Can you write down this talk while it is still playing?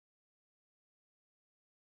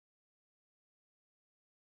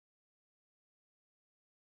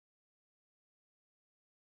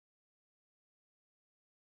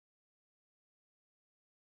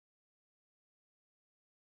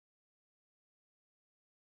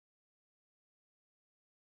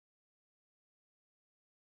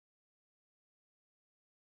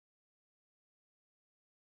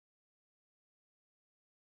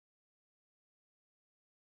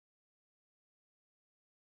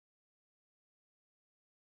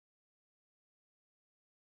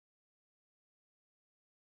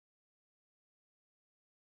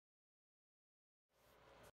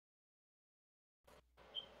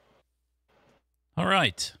All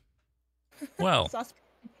right. Well, Sauce.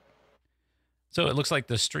 so it looks like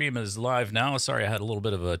the stream is live now. Sorry, I had a little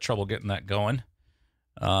bit of a trouble getting that going.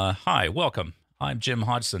 Hi, welcome. I'm Jim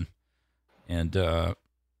Hodgson, and this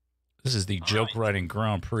is the Joke Writing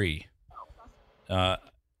Grand Prix. I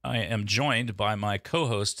am joined by my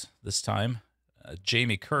co-host this time,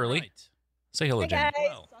 Jaymi Curley. Right. Say hello, Hey Jaymi.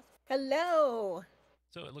 guys. Hello.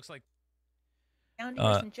 So it looks like Sounding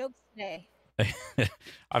for some jokes today.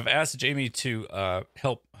 I've asked Jaymi to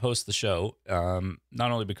help host the show,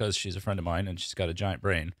 not only because she's a friend of mine and she's got a giant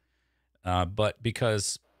brain, but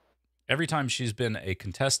because every time she's been a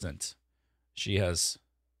contestant, she has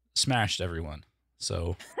smashed everyone.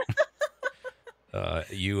 So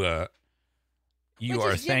you are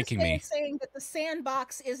thanking me. Saying that the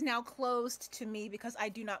sandbox is now closed to me because I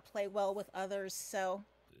do not play well with others. So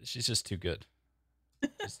She's just too good.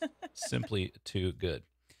 Just simply too good.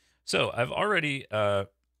 So I've already I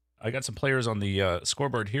got some players on the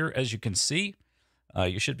scoreboard here. As you can see,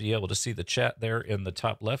 you should be able to see the chat there in the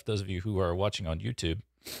top left, those of you who are watching on YouTube.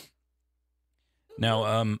 Now,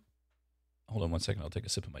 hold on one second. I'll take a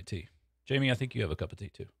sip of my tea. Jaymi, I think you have a cup of tea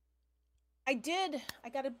too. I did. I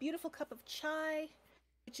got a beautiful cup of chai,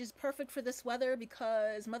 which is perfect for this weather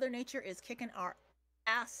because Mother Nature is kicking our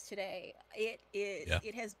ass today. It is. Yeah.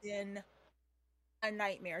 It has been a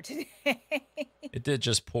nightmare today. It did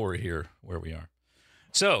just pour here where we are.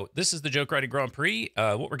 So this is the Joke Writing Grand Prix.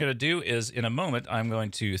 What we're going to do is in a moment, I'm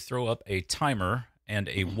going to throw up a timer and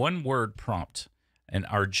a one-word prompt. And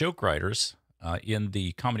our joke writers in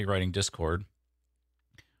the Comedy Writing Discord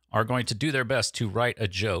are going to do their best to write a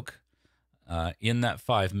joke in that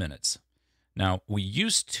 5 minutes. Now, we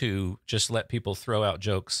used to just let people throw out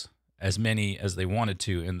jokes, as many as they wanted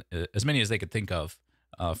to, and as many as they could think of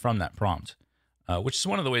from that prompt. Which is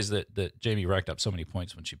one of the ways that Jaymi racked up so many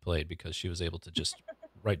points when she played, because she was able to just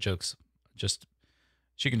write jokes.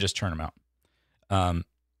 She can just turn them out. And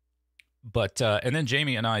then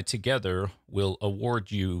Jaymi and I together will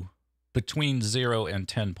award you between 0 and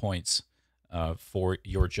 10 points for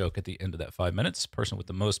your joke at the end of that 5 minutes. Person with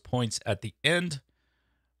the most points at the end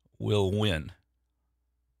will win.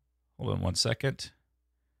 Hold on one second.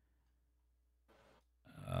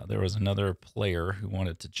 There was another player who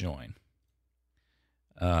wanted to join.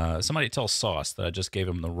 Somebody tell Sauce that I just gave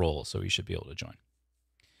him the role, so he should be able to join.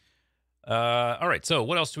 All right, so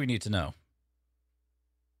what else do we need to know?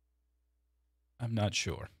 I'm not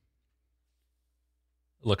sure.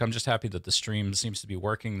 Look, I'm just happy that the stream seems to be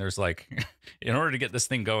working. There's like, in order to get this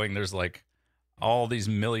thing going, there's like all these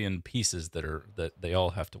million pieces that they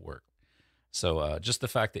all have to work. So just the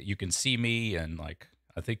fact that you can see me and like,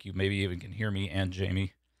 I think you maybe even can hear me and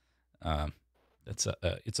Jaymi, it's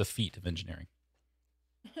a feat of engineering.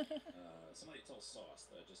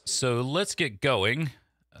 So let's get going.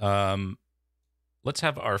 Let's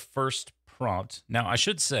have our first prompt. Now, I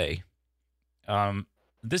should say,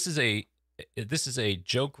 this is a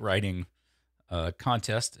joke writing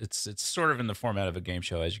contest. It's sort of in the format of a game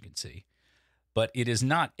show, as you can see, but it is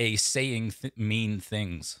not a saying mean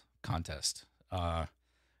things contest.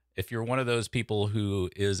 If you're one of those people who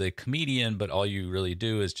is a comedian, but all you really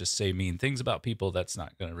do is just say mean things about people, that's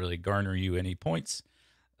not going to really garner you any points.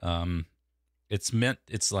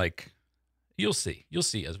 It's like, you'll see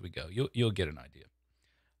as we go. You'll get an idea.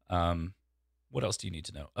 What else do you need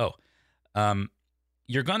to know?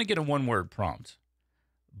 You're going to get a one-word prompt,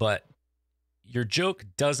 but your joke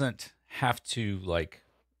doesn't have to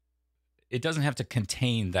it doesn't have to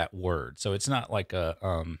contain that word. So it's not like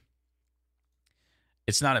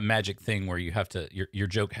it's not a magic thing where you have to, your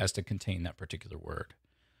joke has to contain that particular word.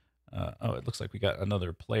 It looks like we got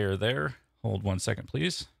another player there. Hold 1 second,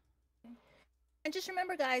 please. And just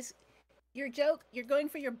remember, guys, your joke, you're going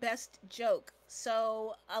for your best joke.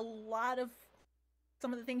 So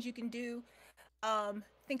some of the things you can do,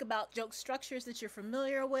 think about joke structures that you're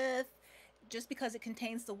familiar with. Just because it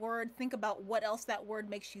contains the word, think about what else that word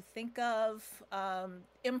makes you think of.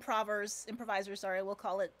 Improvisers, we'll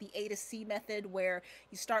call it the A to C method, where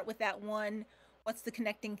you start with that one, what's the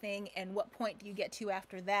connecting thing, and what point do you get to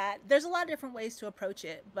after that? There's a lot of different ways to approach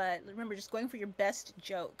it, but remember, just going for your best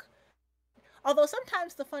joke. Although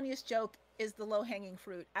sometimes the funniest joke is the low-hanging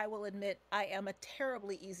fruit. I will admit I am a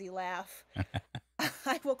terribly easy laugh.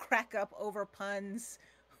 I will crack up over puns,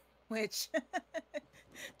 which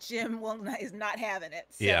Jim is not having it.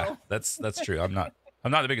 So. Yeah, that's true. I'm not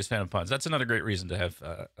the biggest fan of puns. That's another great reason to have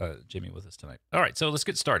Jaymi with us tonight. All right, so let's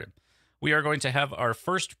get started. We are going to have our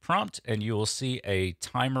first prompt, and you will see a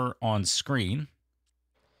timer on screen,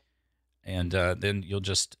 and then you'll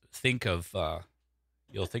just think of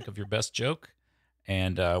your best joke.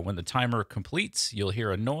 And when the timer completes, you'll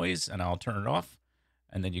hear a noise, and I'll turn it off.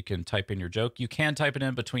 and then you can type in your joke. You can type it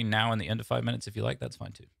in between now and the end of 5 minutes if you like. That's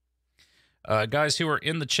fine too. Guys who are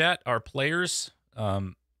in the chat are players.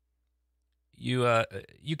 You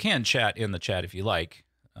can chat in the chat if you like,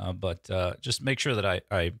 but just make sure that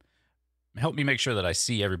I help me make sure that I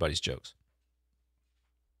see everybody's jokes.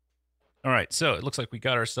 All right, so it looks like we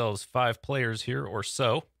got ourselves 5 players here or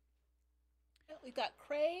so. We've got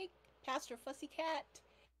Craig, Pastor Fussy Cat,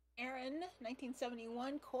 Aaron,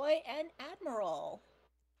 1971, Coy, and Admiral.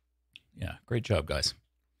 Yeah, great job, guys.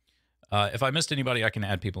 If I missed anybody, I can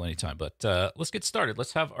add people anytime. But let's get started.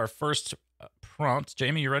 Let's have our first prompt.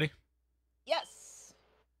 Jaymi, you ready? Yes.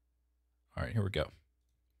 All right, here we go.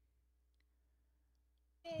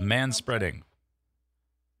 Manspreading.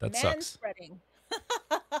 That sucks. Manspreading.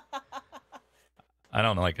 I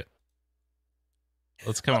don't like it.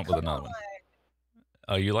 Let's come up with another one.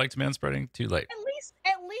 Oh, you liked manspreading? Too late.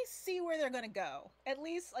 At least see where they're gonna go. At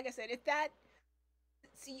least, like I said, if that,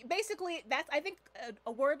 see, basically that's, I think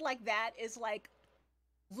a word like that is like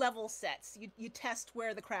level sets. You test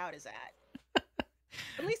where the crowd is at.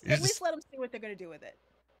 At least let them see what they're gonna do with it.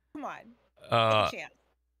 Come on, take a chance.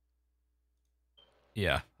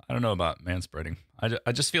 Yeah, I don't know about manspreading.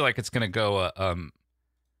 I just feel like it's gonna go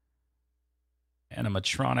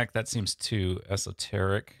animatronic. That seems too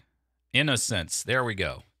esoteric. Innocence. There we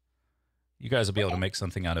go. You guys will be able to make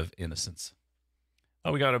something out of innocence.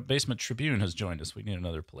 Oh, we got a Basement Tribune has joined us. We need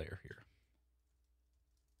another player here.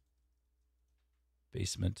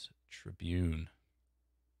 Basement Tribune.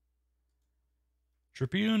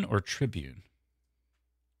 Tribune or Tribune?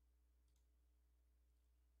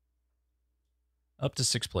 Up to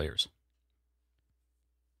 6 players.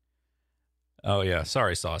 Oh, yeah.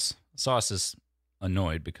 Sorry, Sauce. Sauce is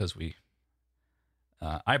annoyed because we...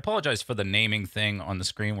 I apologize for the naming thing on the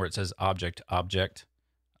screen where it says object. I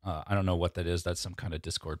don't know what that is. That's some kind of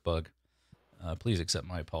Discord bug. Please accept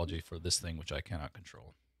my apology for this thing, which I cannot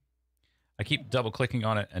control. I keep double-clicking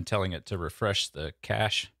on it and telling it to refresh the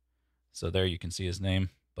cache. So there you can see his name.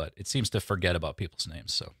 But it seems to forget about people's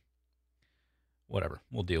names. So whatever.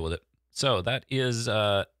 We'll deal with it. So that is...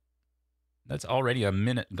 that's already a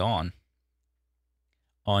minute gone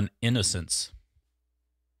on innocence.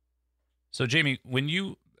 So, Jaymi, when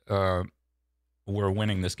you were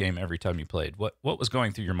winning this game every time you played, what was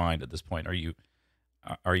going through your mind at this point? Are you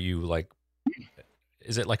like,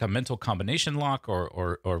 is it like a mental combination lock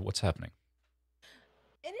or what's happening?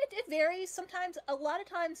 And it varies. Sometimes, a lot of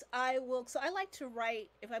times, I will. So I like to write.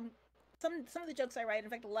 If I'm some of the jokes I write. In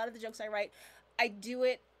fact, a lot of the jokes I write, I do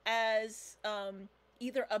it as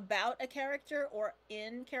either about a character or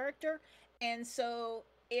in character, and so.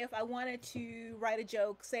 If I wanted to write a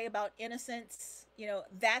joke, say about innocence,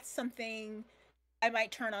 that's something I might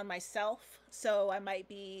turn on myself. So I might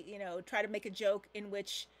be, try to make a joke in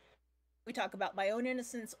which we talk about my own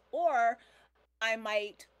innocence, or I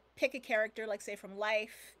might pick a character, like say from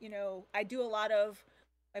life. I do a lot of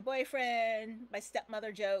my boyfriend, my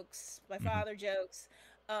stepmother jokes, my father jokes.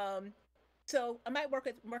 So I might work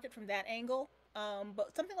it from that angle.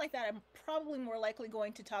 But something like that, I'm probably more likely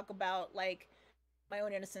going to talk about like my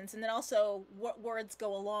own innocence, and then also what words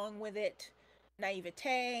go along with it,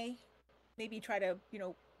 naivete, maybe try to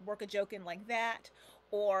work a joke in like that,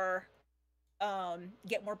 or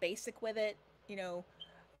get more basic with it. It's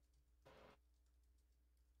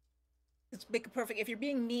make it perfect. If you're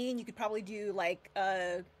being mean, you could probably do like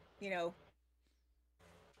I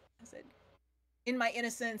said, in my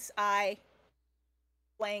innocence I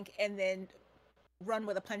blank, and then run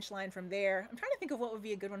with a punchline from there. I'm trying to think of what would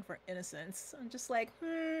be a good one for innocence. I'm just like,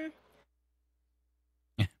 I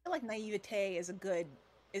feel like naivete is a good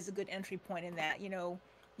entry point in that.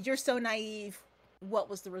 You're so naive.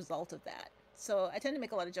 What was the result of that? So I tend to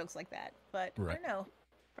make a lot of jokes like that. But right. I don't know.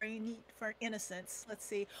 For innocence, let's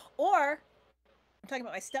see. Or I'm talking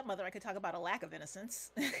about my stepmother. I could talk about a lack of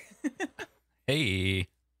innocence. Hey.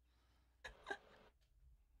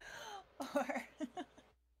 Or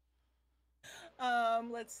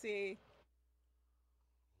let's see.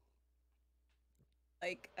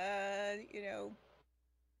 Like,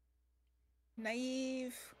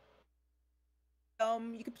 naive.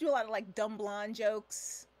 You could do a lot of like dumb blonde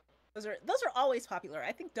jokes. Those are always popular.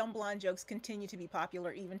 I think dumb blonde jokes continue to be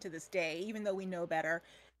popular even to this day, even though we know better.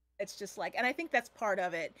 It's just like, and I think that's part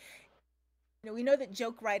of it. We know that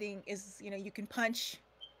joke writing is, you can punch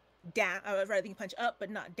down, rather you can punch up, but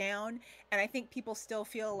not down. And I think people still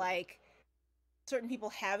feel like certain people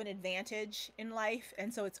have an advantage in life,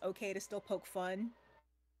 and so it's okay to still poke fun.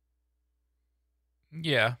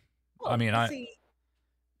 Yeah. I mean,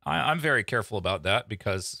 I'm very careful about that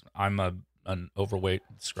because I'm an overweight,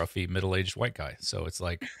 scruffy, middle-aged white guy. So it's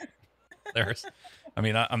like I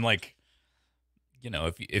mean, I'm like,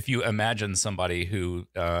 if you imagine somebody who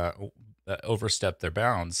overstepped their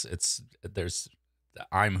bounds,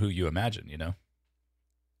 I'm who you imagine,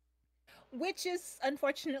 Which is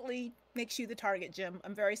unfortunately makes you the target, Jim.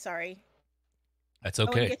 I'm very sorry. That's Go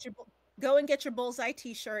and okay. get your go and get your bullseye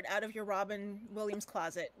T-shirt out of your Robin Williams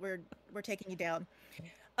closet. We're taking you down.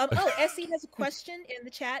 SC has a question in the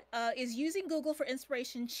chat. Is using Google for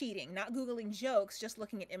inspiration cheating? Not Googling jokes, just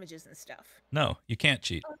looking at images and stuff. No, you can't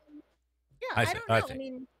cheat. Yeah, I I think. don't I know. I think.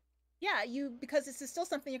 mean, yeah, because this is still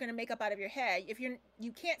something you're going to make up out of your head. If you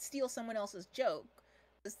can't steal someone else's joke.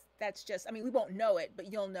 That's just, I mean, we won't know it,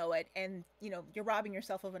 but you'll know it, and you're robbing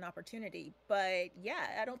yourself of an opportunity. But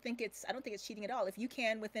yeah, I don't think it's cheating at all. If you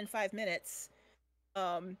can within 5 minutes,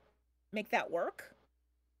 make that work,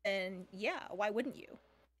 then yeah, why wouldn't you?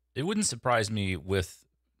 It wouldn't surprise me with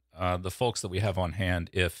the folks that we have on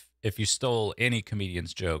hand if you stole any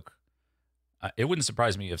comedian's joke. It wouldn't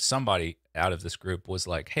surprise me if somebody out of this group was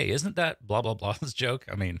like, "Hey, isn't that blah blah blah's joke?"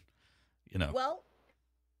 I mean, Well,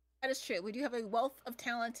 that is true. We do have a wealth of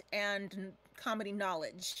talent and comedy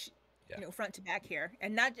knowledge, Yeah. front to back here,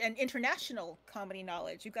 and not and international comedy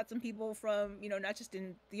knowledge. You've got some people from, not just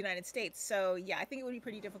in the United States. So yeah, I think it would be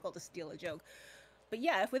pretty difficult to steal a joke. But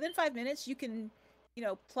yeah, if within 5 minutes you can,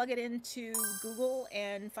 plug it into Google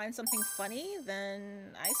and find something funny,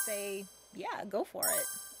 then I say, yeah, go for it.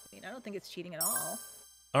 I mean, I don't think it's cheating at all.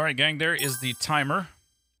 All right, gang, there is the timer.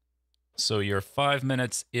 So your 5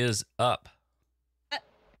 minutes is up.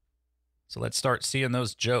 So let's start seeing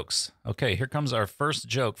those jokes. Okay, here comes our first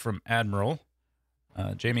joke from Admiral.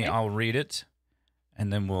 Jaymi, Okay. I'll read it,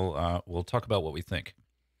 and then we'll talk about what we think.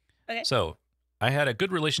 Okay. So, I had a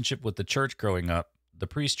good relationship with the church growing up. The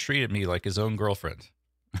priest treated me like his own girlfriend.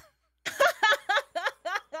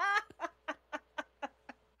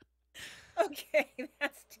 Okay,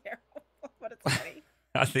 that's terrible, but it's funny.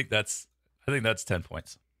 I think that's 10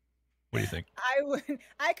 points. What do you think?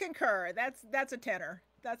 I concur. That's a tenor.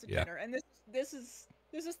 That's a Yeah. tenor. And this is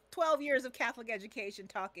 12 years of Catholic education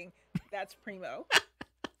talking. That's primo.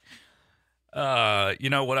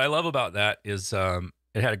 What I love about that is it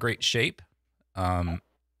had a great shape. The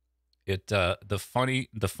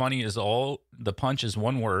funny is all the punch is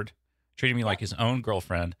one word, treating me like his own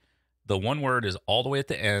girlfriend. The one word is all the way at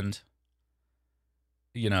the end.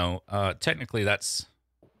 Technically that's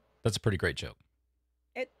a pretty great joke.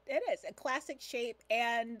 It is a classic shape,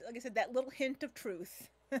 and like I said, that little hint of truth.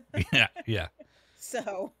 Yeah.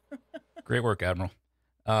 So Great work, Admiral.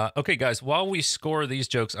 Okay, guys, while we score these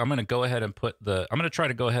jokes, I'm going to try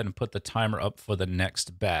to go ahead and put the timer up for the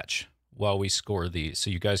next batch while we score these, so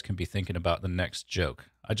you guys can be thinking about the next joke.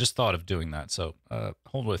 I just thought of doing that, so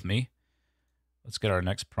hold with me. Let's get our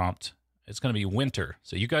next prompt. It's going to be winter.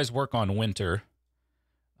 So you guys work on winter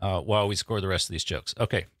while we score the rest of these jokes.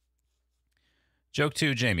 Okay. Joke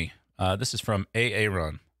 2, Jaymi. This is from AA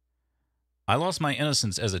Run. I lost my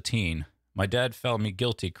innocence as a teen. My dad found me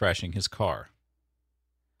guilty crashing his car.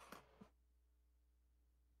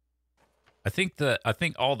 I think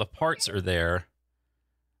all the parts are there,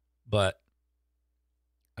 but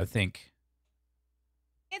I think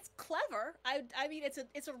it's clever. I mean, it's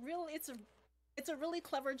a really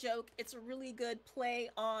clever joke. It's a really good play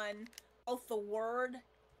on both the word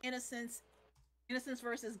innocence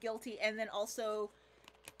versus guilty, and then also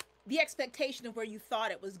the expectation of where you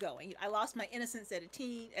thought it was going. I lost my innocence as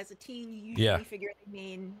a teen. You usually figure they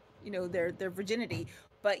mean, their virginity.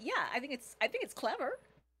 But yeah, I think it's clever.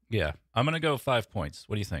 Yeah, I'm gonna go 5 points.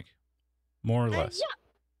 What do you think? More or less? Yeah,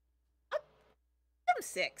 give him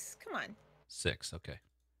 6. Come on. 6. Okay.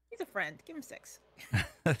 He's a friend. Give him 6.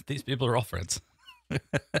 These people are all friends.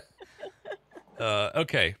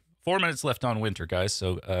 Okay. 4 minutes left on winter, guys.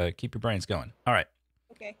 So keep your brains going. All right.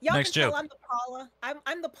 Okay. Y'all Next can tell joke. I'm the Paula.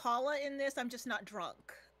 I'm the Paula in this. I'm just not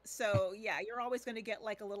drunk. So yeah, you're always going to get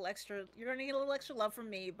like a little extra. You're going to get a little extra love from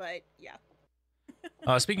me, but yeah.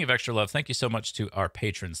 Speaking of extra love, thank you so much to our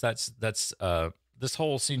patrons. That's this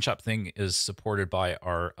whole Scene Shop thing is supported by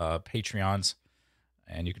our Patreons,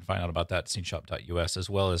 and you can find out about that at sceneshop.us, as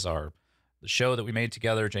well as the show that we made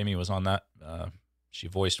together. Jaymi was on that. She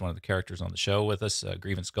voiced one of the characters on the show with us,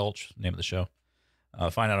 Grievance Gulch, name of the show.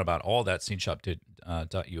 Find out about all that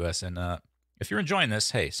sceneshop.us. And if you're enjoying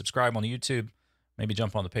this, hey, subscribe on YouTube. Maybe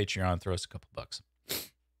jump on the Patreon, throw us a couple bucks.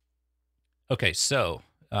 Okay, so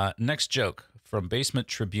next joke from Basement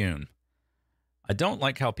Tribune. I don't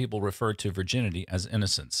like how people refer to virginity as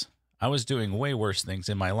innocence. I was doing way worse things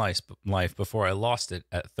in my life before I lost it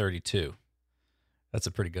at 32. That's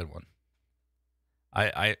a pretty good one.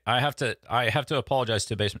 I have to apologize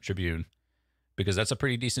to Basement Tribune. because that's a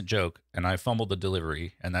pretty decent joke, and I fumbled the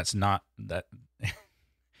delivery, and that's not that.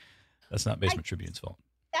 That's not I Basement Tribune's fault.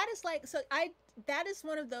 that is like so I that is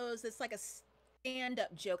one of those that's like a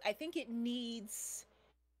stand-up joke. I think it needs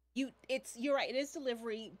you're right, it is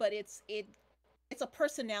delivery, but it's a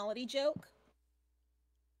personality joke.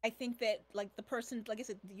 I think that like the person, like I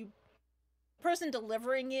said, you person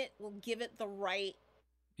delivering it will give it the right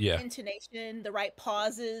Yeah, intonation, the right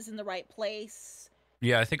pauses in the right place.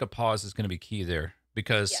 yeah. I think a pause is going to be key there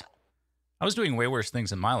because Yeah, I was doing way worse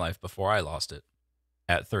things in my life before I lost it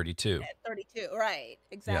at 32. at 32, right?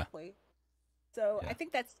 Yeah, Exactly. So yeah. I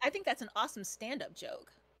think that's an awesome stand-up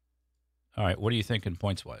joke. All right. What are you thinking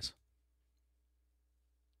points wise?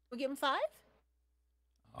 We give him 5.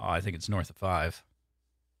 Oh, I think it's north of 5.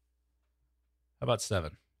 How about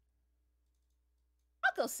 7?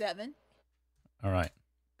 I'll go 7. All right. I'll go 7.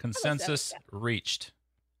 Consensus reached.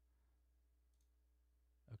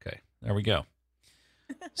 Okay, there we go.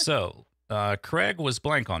 So, Craig was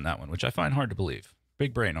blank on that one, which I find hard to believe.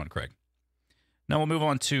 Big brain on Craig. Now we'll move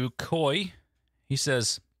on to Coy. He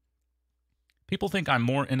says, people think I'm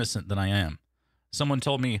more innocent than I am. Someone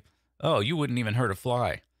told me, oh, you wouldn't even hurt a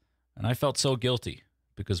fly. And I felt so guilty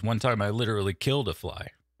because one time I literally killed a fly.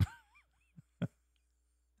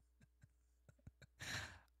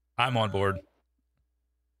 I'm on board.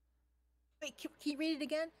 Wait, can you read it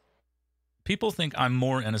again? People think I'm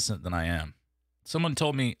more innocent than I am. Someone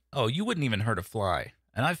told me, oh, you wouldn't even hurt a fly.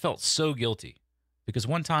 And I felt so guilty because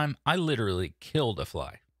one time I literally killed a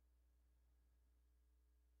fly.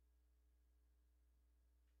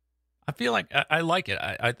 I feel like I like it.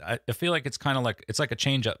 I feel like it's kind of like, it's like a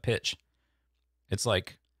change up pitch. It's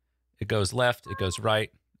like it goes left, it goes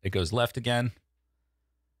right, it goes left again.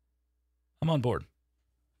 I'm on board.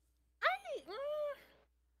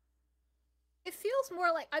 It feels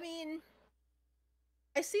more like, I mean,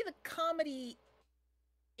 I see the comedy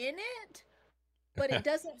in it, but it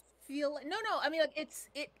doesn't feel like, no. I mean, like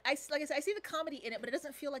like I said, I see the comedy in it, but it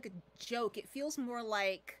doesn't feel like a joke. It feels more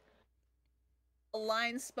like a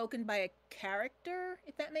line spoken by a character,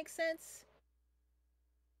 if that makes sense.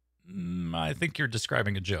 I think you're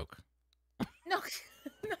describing a joke. No,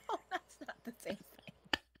 no, that's not the same thing.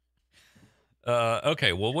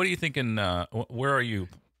 Okay. Well, what are you thinking? Where are you?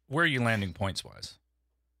 Where are you landing points wise?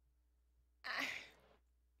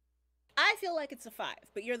 I feel like it's a 5,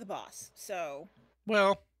 but you're the boss, so.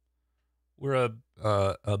 Well, we're a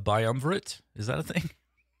biumvirate. Is that a thing?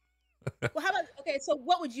 Well, how about, okay? So,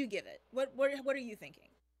 what would you give it? What are you thinking?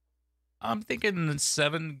 I'm thinking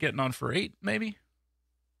 7, getting on for 8, maybe.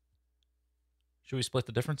 Should we split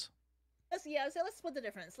the difference? Let's split the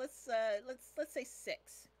difference. Let's say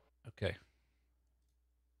 6. Okay.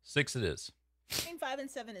 6 it is. Between 5 and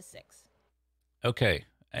 7 is 6. Okay.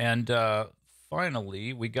 And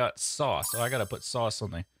finally, we got sauce. Oh, I got to put sauce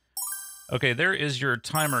on the... Okay, there is your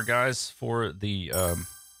timer, guys, for the...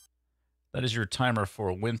 that is your timer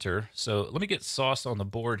for winter. So let me get sauce on the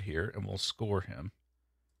board here, and we'll score him.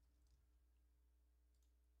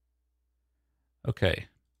 Okay.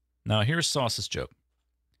 Now, here's Sauce's joke.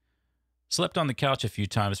 Slept on the couch a few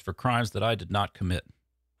times for crimes that I did not commit.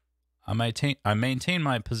 I maintain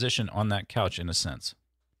my position on that couch in a sense.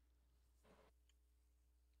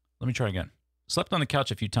 Let me try again. Slept on the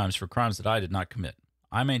couch a few times for crimes that I did not commit.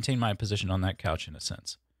 I maintain my position on that couch in a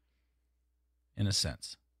sense. In a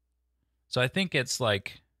sense. So I think it's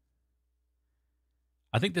like...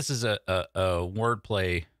 I think this is a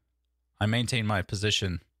wordplay. I maintain my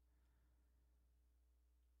position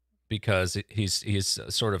because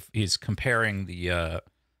he's comparing the...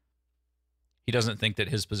 he doesn't think that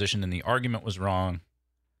his position in the argument was wrong,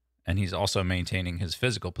 and he's also maintaining his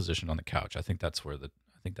physical position on the couch. I think that's where the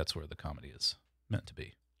comedy is meant to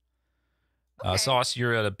be. Okay. Sauce,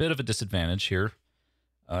 you're at a bit of a disadvantage here,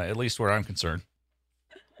 at least where I'm concerned,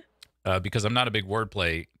 because I'm not a big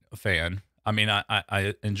wordplay fan. I mean,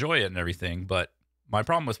 I enjoy it and everything, but my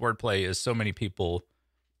problem with wordplay is so many people,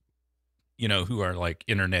 you know, who are like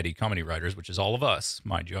internet-y comedy writers, which is all of us,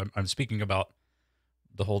 mind you. I'm speaking about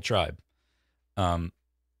the whole tribe.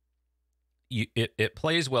 It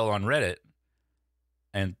plays well on Reddit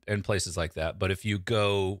and places like that, but if you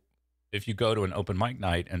go to an open mic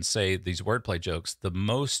night and say these wordplay jokes,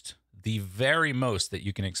 the very most that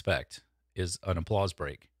you can expect is an applause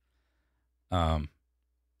break, or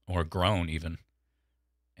a groan even.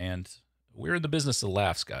 And we're in the business of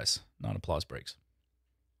laughs, guys, not applause breaks.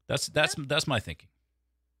 That's my thinking.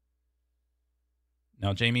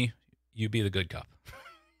 Now, Jaymi, you be the good cop.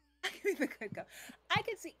 I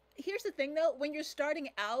could see. Here's the thing, though. When you're starting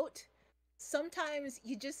out, sometimes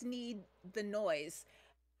you just need the noise.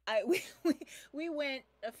 I we went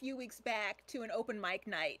a few weeks back to an open mic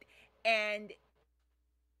night, and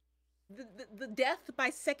the death by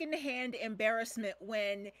secondhand embarrassment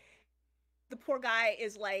when the poor guy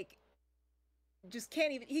is like just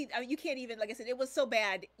can't even I mean, you can't even, like I said, it was so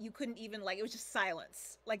bad you couldn't even, like, it was just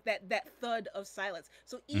silence, like that thud of silence.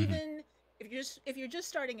 So Hmm. even if you're just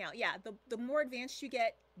starting out, yeah, the more advanced you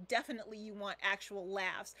get, definitely you want actual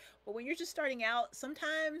laughs. But when you're just starting out,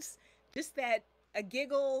 sometimes just that a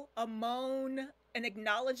giggle, a moan, an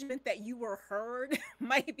acknowledgement that you were heard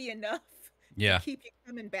might be enough to Yeah. keep you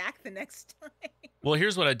coming back the next time. Well,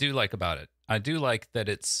 here's what I do like about it. I do like that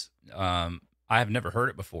it's. I have never heard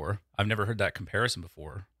it before. I've never heard that comparison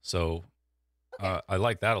before. So Okay. I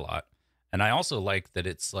like that a lot, and I also like that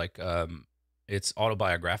it's like it's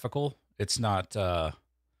autobiographical. It's not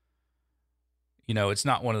it's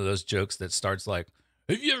not one of those jokes that starts like,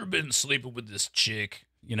 "Have you ever been sleeping with this chick?"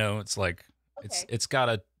 It's like Okay. it's got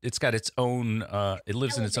its own it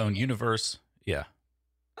lives in its own Elevated. universe. Yeah.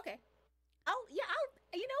 Okay. I'll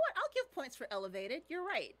you know what? I'll give points for elevated. You're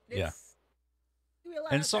right. Yeah. It's you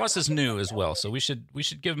realize And Sauce I'll is give new points as for well, so elevated. we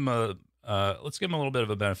should give him a let's give him a little bit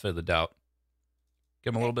of a benefit of the doubt.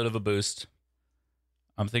 Give him a little Okay. bit of a boost.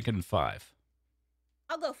 I'm thinking 5.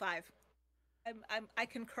 I'll go 5. I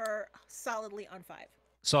concur solidly on 5.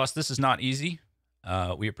 Sauce, this is not easy.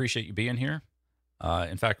 We appreciate you being here.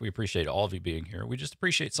 In fact, we appreciate all of you being here. We just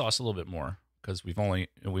appreciate Sauce a little bit more because we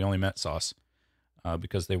only met Sauce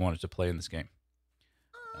because they wanted to play in this game.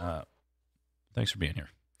 Aw. Uh, thanks for being here.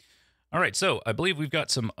 All right, so I believe we've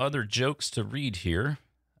got some other jokes to read here,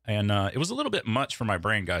 and it was a little bit much for my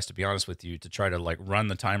brain, guys, to be honest with you, to try to like run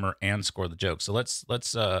the timer and score the jokes. So let's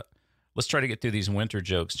try to get through these winter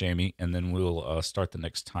jokes, Jaymi, and then we'll start the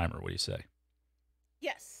next timer. What do you say?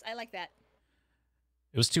 Yes, I like that.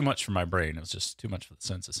 It was too much for my brain. It was just too much for the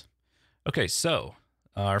senses. Okay, so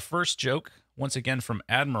our first joke, once again from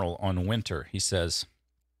Admiral on winter. He says,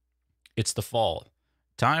 "It's the fall.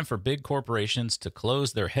 Time for big corporations to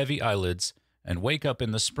close their heavy eyelids and wake up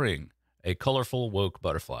in the spring, a colorful woke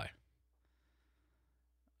butterfly."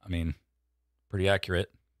 I mean, pretty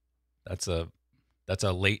accurate. That's a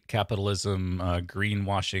late capitalism,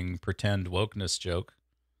 greenwashing, pretend wokeness joke.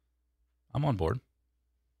 I'm on board.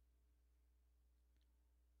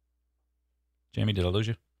 Jamie, did I lose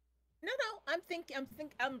you? No, no,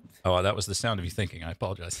 I'm Oh, that was the sound of you thinking. I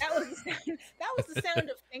apologize. that was the sound, that was the sound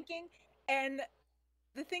of thinking. And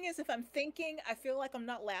the thing is, if I'm thinking, I feel like I'm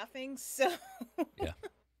not laughing. So Yeah.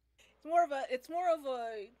 it's more of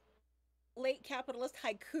a late capitalist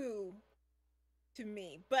haiku to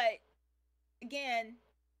me. But again,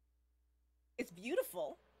 it's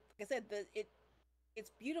beautiful. Like I said,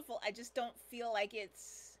 it's beautiful. I just don't feel like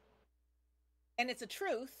and it's a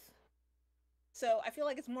truth. So I feel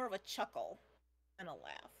like it's more of a chuckle than a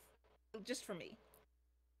laugh, just for me.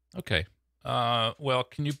 Okay. Well,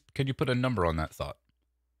 can you put a number on that thought?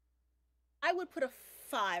 I would put a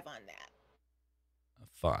 5 on that. A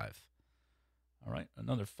 5. All right.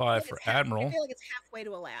 Another I feel 5 like for it's I Admiral. feel like it's halfway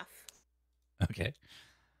to a laugh. Okay.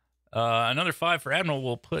 Another 5 for Admiral.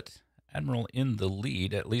 We'll put Admiral in the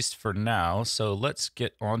lead, at least for now. So let's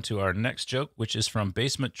get on to our next joke, which is from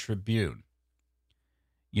Basement Tribune.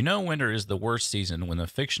 "You know, winter is the worst season when the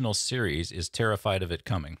fictional series is terrified of it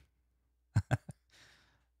coming."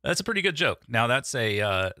 That's a pretty good joke. Now that's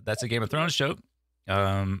a Game of Thrones joke,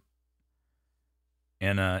 um,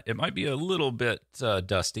 and it might be a little bit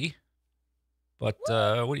dusty. But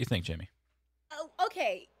Well, what do you think, Jamie? oh,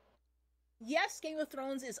 okay. Yes, Game of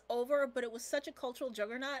Thrones is over, but it was such a cultural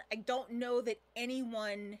juggernaut. I don't know that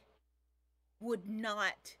anyone would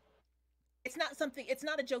not. It's not something. It's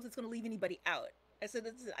not a joke that's going to leave anybody out. I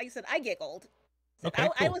said, I giggled. Okay, I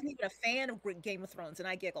cool. wasn't even a fan of Game of Thrones, and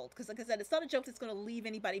I giggled because, like I said, it's not a joke that's going to leave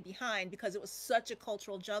anybody behind because it was such a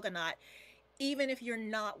cultural juggernaut. Even if you're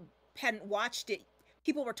not hadn't watched it,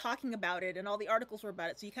 people were talking about it, and all the articles were about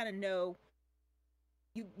it, so you kind of know.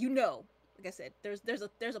 You know, like I said, there's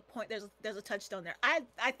a point, there's a touchstone there. I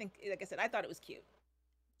think, like I said, I thought it was cute.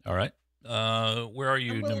 All right. Where are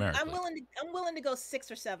you numerically? I'm willing to go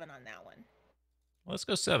 6 or 7 on that one. Well, let's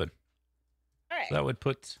go 7. All So right. that would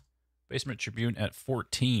put Basement Tribune at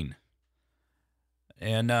 14.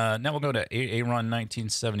 And now we'll go to Aaron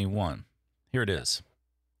 1971. Here it is.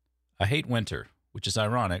 "I hate winter, which is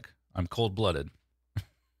ironic. I'm cold-blooded."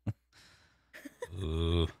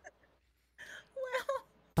 Ooh.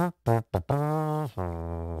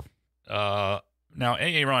 Now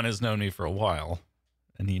Aaron has known me for a while,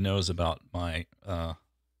 and he knows about my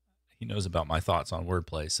thoughts on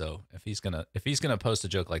wordplay. So if he's gonna post a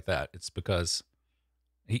joke like that, it's because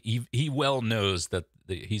he well knows that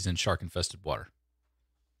he's in shark infested water.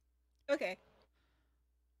 Okay.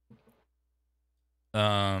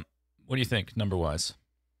 What do you think, number wise?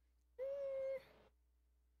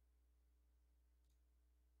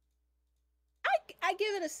 I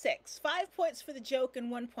give it a 6. 5 points for the joke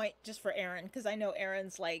and 1 point just for Aaron, because I know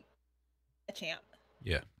Aaron's like a champ.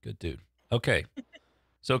 Yeah, good dude. Okay.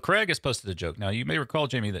 So Craig has posted a joke. Now, you may recall,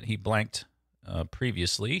 Jaymi, that he blanked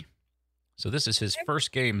previously. So this is his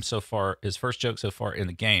first game so far, his first joke so far in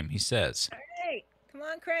the game. He says, All right. Come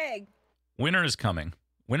on, Craig. winter is coming.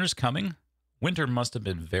 Winter's coming? Winter must have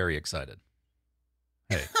been very excited.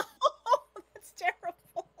 Hey. That's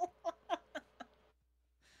terrible.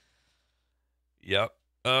 Yep.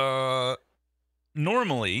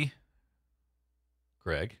 Normally,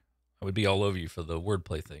 Greg, I would be all over you for the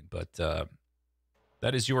wordplay thing, but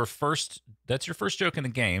that's your first joke in the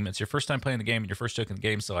game. It's your first time playing the game and your first joke in the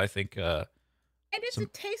game, so I think and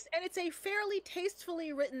it's a fairly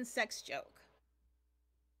tastefully written sex joke.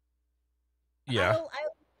 Yeah.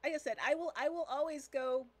 Like I said, I will always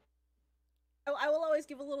go. I will always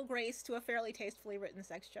give a little grace to a fairly tastefully written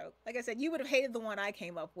sex joke. Like I said, you would have hated the one I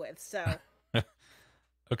came up with, so.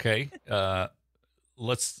 Okay.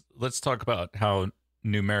 Let's talk about how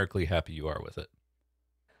numerically happy you are with it.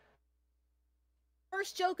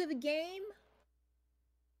 First joke of the game,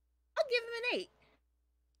 I'll give him an 8.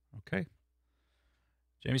 Okay.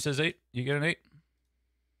 Jaymi says 8. You get an 8?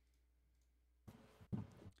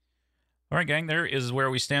 All right, gang. There is where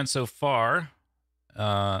we stand so far.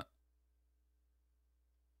 And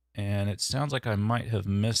it sounds like I might have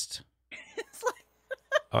missed.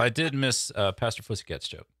 Oh, I did miss Pastor Pussycat's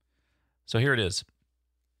joke. So here it is.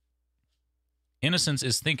 Innocence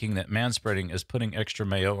is thinking that manspreading is putting extra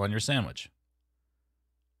mayo on your sandwich.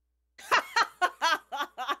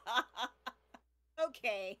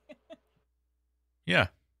 Okay. Yeah.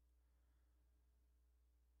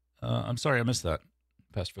 I'm sorry I missed that,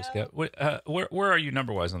 Pastor Pussycat. Where are you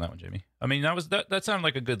number wise on that one, Jaymi? I mean, that sounded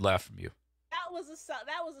like a good laugh from you. That was a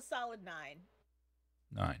solid 9.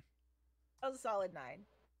 9. That was a solid 9.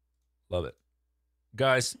 Love it.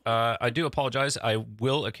 Guys, I do apologize. I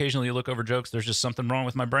will occasionally look over jokes. There's just something wrong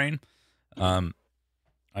with my brain. I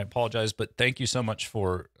apologize, but thank you so much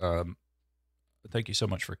for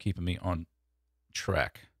keeping me on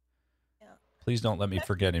track. Yeah. Please don't let me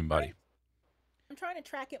forget anybody. I'm trying to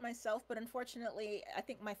track it myself, but unfortunately, I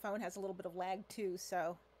think my phone has a little bit of lag too,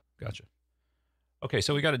 so. Gotcha. Okay,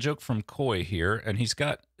 so we got a joke from Coy here, and he's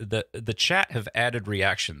got the chat have added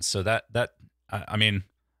reactions. So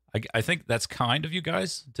I think that's kind of you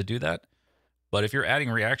guys to do that. But if you're adding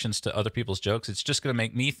reactions to other people's jokes, it's just going to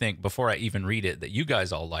make me think before I even read it that you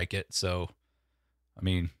guys all like it. So, I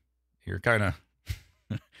mean, you're kind of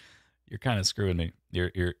screwing me.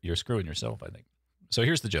 You're screwing yourself, I think. So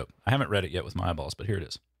here's the joke. I haven't read it yet with my eyeballs, but here it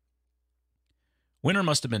is. Winter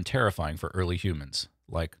must have been terrifying for early humans.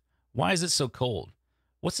 Like, why is it so cold?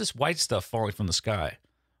 What's this white stuff falling from the sky?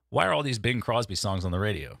 Why are all these Bing Crosby songs on the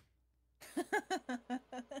radio?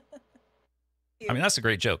 I mean, that's a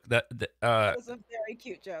great joke. That was a very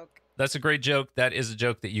cute joke. That's a great joke. That is a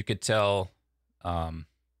joke that you could tell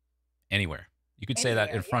anywhere. You could say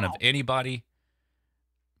that in front of anybody,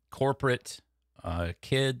 corporate,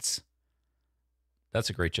 kids. That's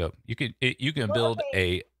a great joke. You can build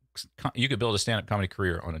a stand-up comedy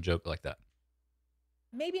career on a joke like that.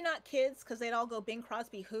 Maybe not kids, because they'd all go Bing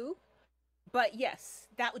Crosby who, but yes,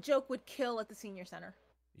 that joke would kill at the senior center.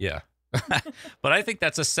 Yeah. But I think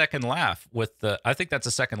that's a second laugh when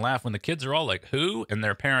the kids are all like, who? And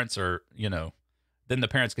their parents are, then the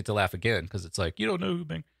parents get to laugh again because it's like, you don't know who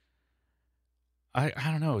Bing. I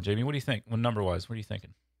don't know, Jaymi. What do you think? Well, number-wise, what are you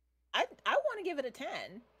thinking? I want to give it a 10.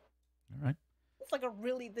 All right. It's like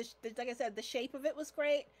like I said, the shape of it was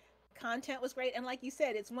great. Content was great. And like you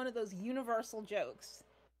said, it's one of those universal jokes.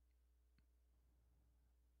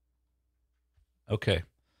 Okay.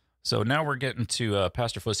 So now we're getting to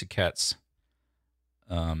Pastor Pussycat's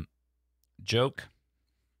joke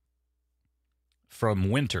from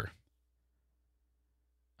Winter,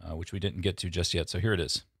 which we didn't get to just yet. So here it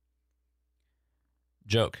is.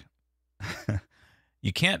 Joke.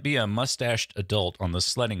 You can't be a mustached adult on the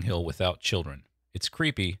sledding hill without children. It's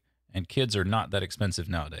creepy, and kids are not that expensive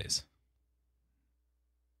nowadays.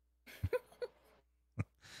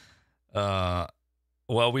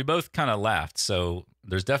 Well, we both kind of laughed, so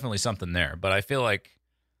there's definitely something there. But I feel like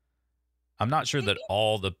I'm not sure that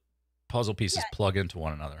all the puzzle pieces plug into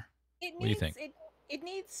one another. What do you think? It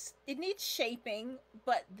needs shaping,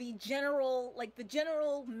 but the general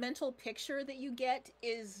mental picture that you get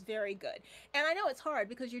is very good. And I know it's hard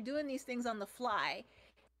because you're doing these things on the fly.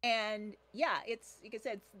 And yeah, it's like I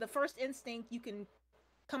said, the first instinct, you can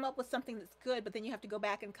come up with something that's good, but then you have to go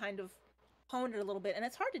back and kind of hone it a little bit, and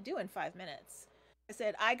it's hard to do in 5 minutes.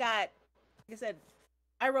 Like I said,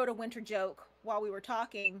 I wrote a winter joke while we were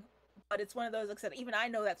talking, but it's one of those, like I said, even I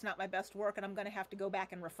know that's not my best work, and I'm going to have to go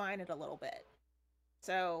back and refine it a little bit.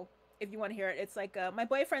 So if you want to hear it, it's like my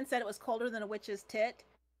boyfriend said it was colder than a witch's tit.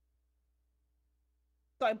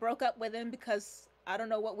 So I broke up with him because I don't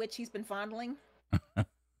know what witch he's been fondling. I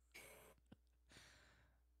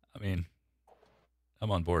mean,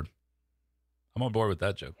 I'm on board. I'm on board with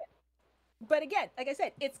that joke. But again, like I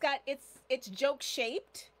said, it's joke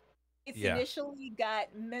shaped. It's initially got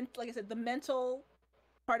like I said, the mental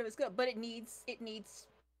part of it's good, but it needs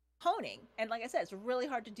honing. And like I said, it's really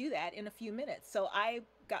hard to do that in a few minutes. So I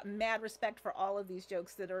got mad respect for all of these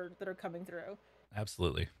jokes that are coming through.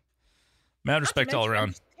 Absolutely. Mad respect all around. I'm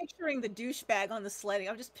just picturing the douchebag on the sledding.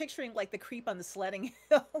 I'm just picturing like the creep on the sledding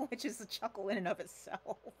hill, which is a chuckle in and of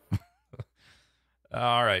itself.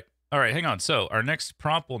 All right. Hang on. So our next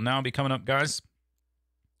prompt will now be coming up, guys.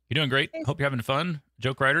 You're doing great. Hope you're having fun.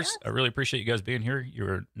 Joke writers, yes. I really appreciate you guys being here.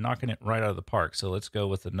 You're knocking it right out of the park. So let's go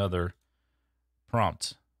with another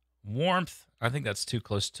prompt. Warmth. I think that's too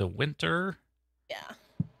close to winter. Yeah.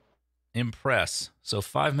 Impress. So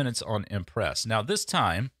 5 minutes on impress. Now this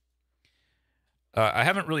time, I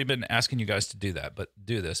haven't really been asking you guys to do that, but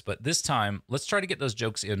this time, let's try to get those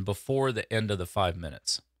jokes in before the end of the 5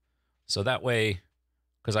 minutes. So that way,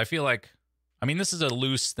 because I feel like, I mean, this is a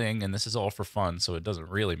loose thing and this is all for fun, so it doesn't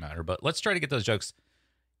really matter, but let's try to get those jokes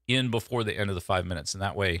in before the end of the 5 minutes. And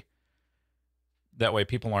that way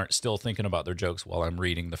people aren't still thinking about their jokes while I'm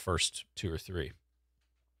reading the first 2 or 3.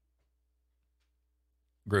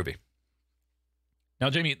 Groovy. Now,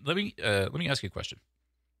 Jaymi, let me ask you a question.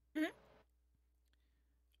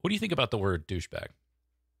 What do you think about the word douchebag?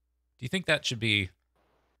 Do you think that should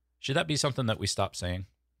that be something that we stop saying?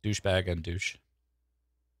 Douchebag and douche?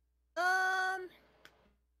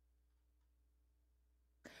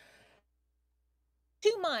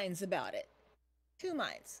 Two minds about it. 2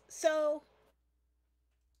 minds. So,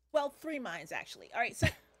 well, 3 minds actually. All right, so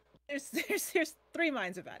there's 3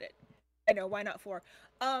 minds about it. I know, why not 4?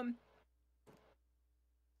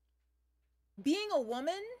 Being a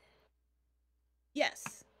woman,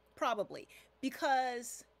 yes. Probably,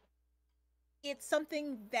 because it's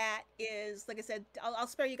something that is, like I said, I'll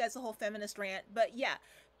spare you guys the whole feminist rant, but yeah,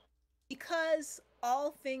 because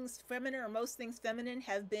all things feminine or most things feminine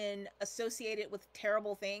have been associated with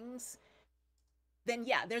terrible things, then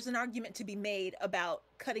yeah, there's an argument to be made about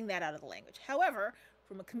cutting that out of the language. However,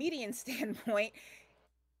 from a comedian standpoint,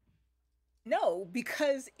 no,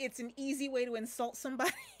 because it's an easy way to insult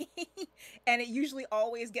somebody and it usually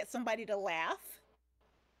always gets somebody to laugh.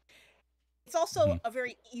 It's also a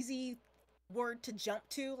very easy word to jump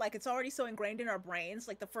to. Like, it's already so ingrained in our brains.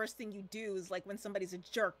 Like, the first thing you do is, like, when somebody's a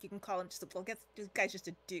jerk, you can call him just this guy's just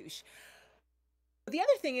a douche. But the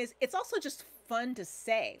other thing is, it's also just fun to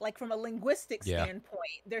say. Like, from a linguistic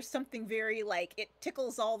standpoint, there's something very, like, it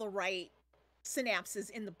tickles all the right synapses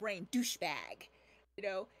in the brain. Douchebag, you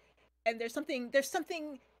know? And there's something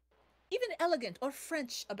even elegant or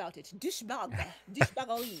French about it. Douchebag.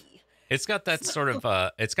 Douchebagerie. It's got that sort of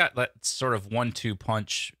 1-2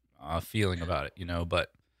 punch feeling about it, you know.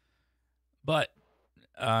 But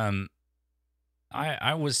I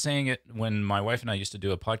was saying it when my wife and I used to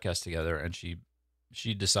do a podcast together, and she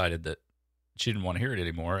decided that she didn't want to hear it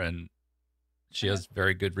anymore, and she has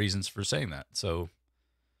very good reasons for saying that. So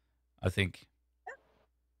I think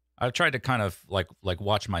I've tried to kind of like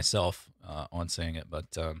watch myself on saying it,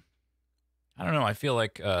 but I don't know. I feel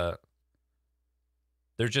like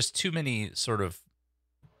there's just too many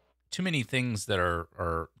things that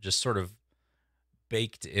are just sort of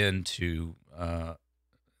baked into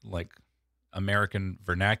like American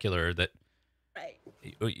vernacular that,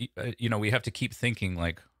 you know, we have to keep thinking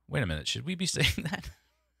like, wait a minute, should we be saying that?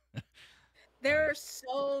 There are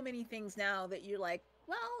so many things now that you're like,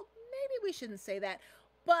 well, maybe we shouldn't say that.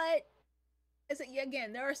 But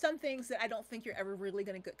again, there are some things that I don't think you're ever really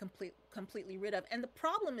going to get completely rid of. And the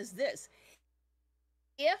problem is this.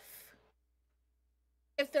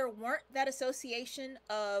 If there weren't that association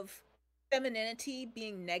of femininity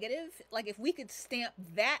being negative, like if we could stamp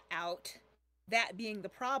that out, that being the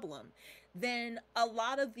problem, then a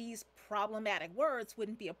lot of these problematic words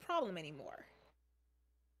wouldn't be a problem anymore.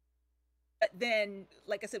 But then,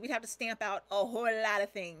 like I said, we'd have to stamp out a whole lot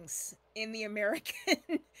of things in the American,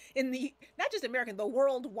 not just American, the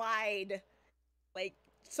worldwide, like,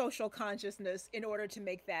 social consciousness in order to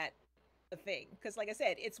make that a thing. Because, like I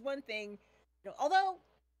said, it's one thing, you know, although,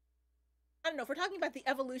 I don't know, if we're talking about the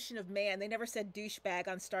evolution of man, they never said douchebag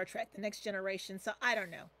on Star Trek, The Next Generation, so I don't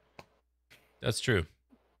know. That's true.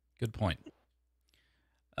 Good point.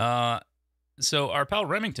 So our pal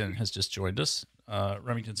Remington has just joined us.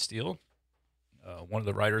 Remington Steele, one of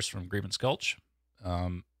the writers from Grievance Gulch.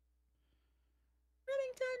 Remington.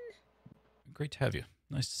 Great to have you.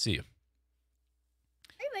 Nice to see you.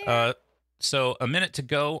 Hey there. So a minute to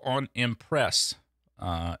go on Impress,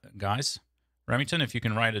 guys. Remington, if you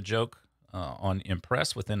can write a joke on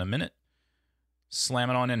Impress within a minute,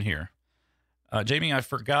 slam it on in here. Jaymi, I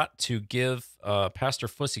forgot to give Pastor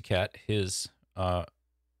Fussycat his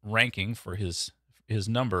ranking for his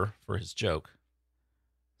number for his joke,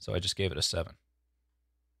 so I just gave it a 7.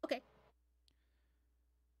 Okay.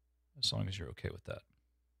 As long as you're okay with that.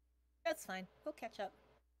 That's fine. We'll catch up.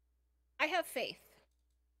 I have faith.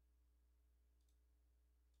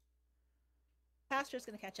 Pastor's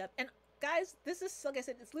going to catch up. And guys, this is, like I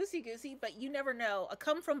said, it's loosey-goosey, but you never know. A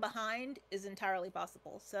come from behind is entirely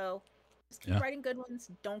possible. So just keep writing good ones.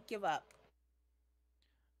 Don't give up.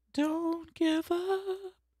 Don't give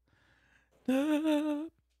up. I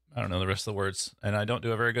don't know the rest of the words, and I don't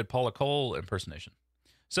do a very good Paula Cole impersonation.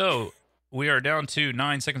 So we are down to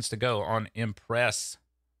 9 seconds to go on Impress.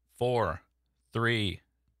 4, 3,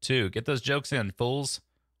 2. Get those jokes in, fools.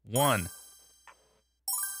 1.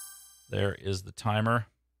 There is the timer.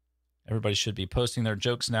 Everybody should be posting their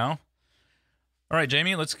jokes now. All right,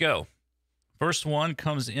 Jaymi, let's go. First one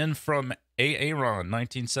comes in from Aaron,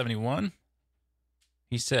 1971.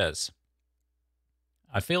 He says,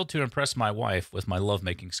 I failed to impress my wife with my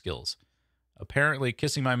lovemaking skills. Apparently,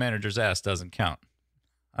 kissing my manager's ass doesn't count.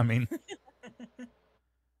 I mean,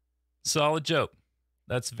 solid joke.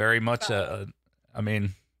 That's very much I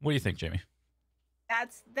mean, what do you think, Jaymi?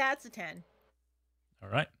 That's a 10. All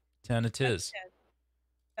right. 10 it is.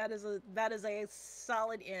 That is a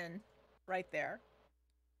solid in right there.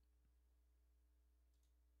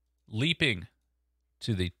 Leaping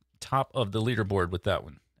to the top of the leaderboard with that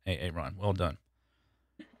one. Ron, well done.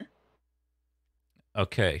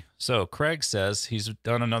 Okay, so Craig says he's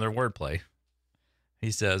done another wordplay. He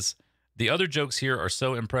says, the other jokes here are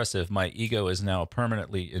so impressive, my ego is now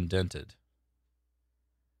permanently indented.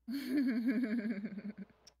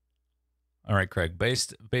 All right, Craig,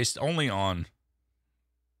 based only on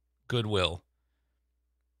goodwill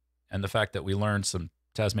and the fact that we learned some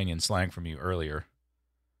Tasmanian slang from you earlier,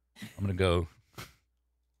 I'm going to go.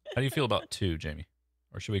 How do you feel about 2, Jaymi?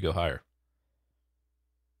 Or should we go higher?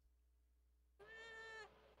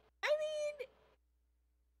 I mean,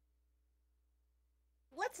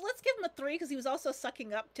 let's give him a 3 because he was also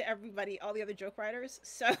sucking up to everybody, all the other joke writers.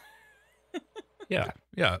 So yeah,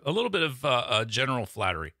 a little bit of general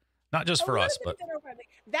flattery, not just for us, but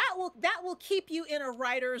that will keep you in a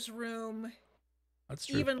writer's room. That's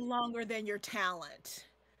true. Even longer than your talent.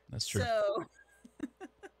 That's true. So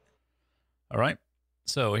all right.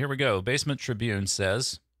 So here we go. Basement Tribune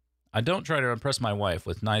says, I don't try to impress my wife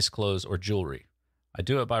with nice clothes or jewelry. I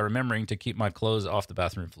do it by remembering to keep my clothes off the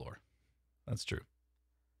bathroom floor. That's true.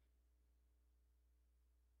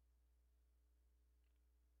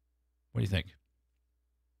 What do you think?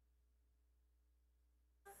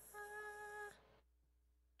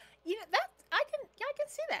 You know, that I can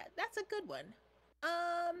see that. That's a good one.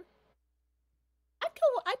 I'd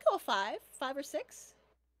go 5 or 6.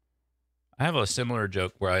 I have a similar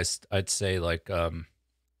joke where I'd say like I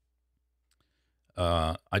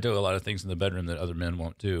do a lot of things in the bedroom that other men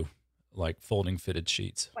won't do, like folding fitted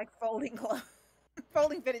sheets. Like folding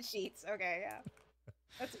folding fitted sheets. Okay, yeah.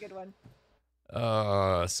 That's a good one.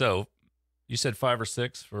 So you said 5 or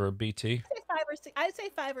 6 for a BT? I'd say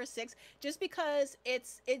 5 or 6 just because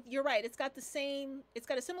you're right. It's got a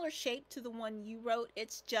similar shape to the one you wrote.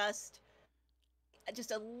 It's just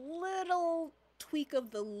a little tweak of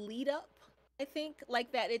the lead up, I think,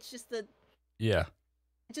 like that. It's just it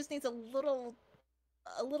just needs a little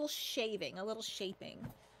shaving, a little shaping.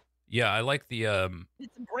 Yeah, I like the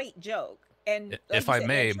it's a great joke. And if I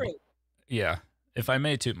may, if I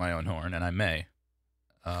may toot my own horn, and I may,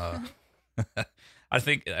 I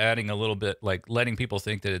think adding a little bit, like letting people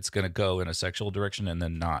think that it's going to go in a sexual direction and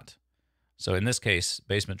then not. So in this case,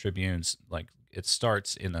 Basement Tribune's, like, it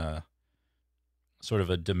starts in a sort of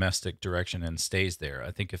a domestic direction and stays there.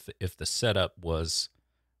 I think if the setup was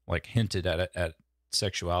like hinted at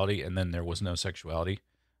sexuality and then there was no sexuality,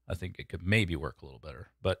 I think it could maybe work a little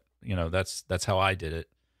better. But you know, that's how I did it,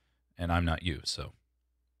 and I'm not you, so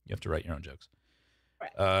you have to write your own jokes.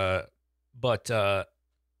 Right.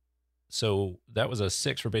 So that was a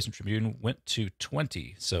 6 for Basement Tribune, went to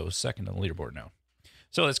 20, so second on the leaderboard now.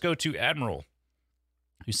 So let's go to Admiral,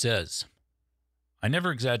 who says, I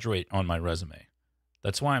never exaggerate on my resume.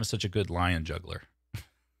 That's why I'm such a good lion juggler.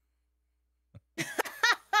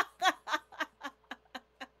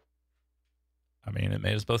 I mean, it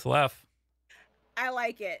made us both laugh. I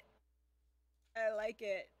like it. I like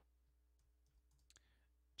it.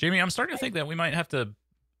 Jaymi, I'm starting to think that we might have to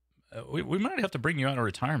we might have to bring you out of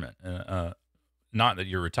retirement. Not that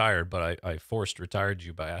you're retired, but I forced retired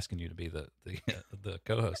you by asking you to be the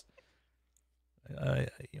co-host.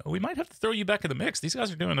 We might have to throw you back in the mix. These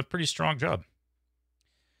guys are doing a pretty strong job.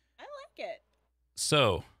 I like it.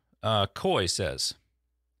 So, Coy says,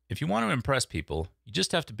 if you want to impress people, you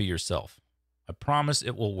just have to be yourself. I promise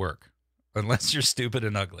it will work, unless you're stupid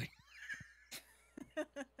and ugly.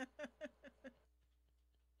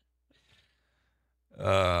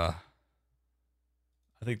 I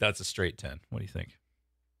think that's a straight 10. What do you think?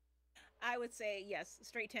 I would say yes,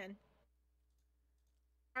 straight 10.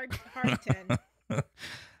 Hard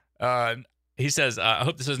 10. He says, I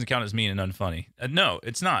hope this doesn't count as mean and unfunny. No,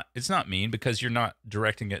 it's not. It's not mean because you're not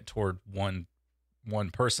directing it toward one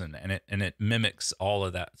person, and it mimics all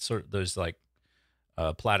of that sort of those like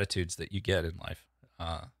platitudes that you get in life.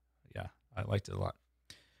 Yeah, I liked it a lot.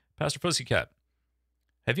 Pastor Pussycat,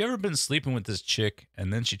 have you ever been sleeping with this chick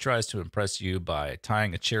and then she tries to impress you by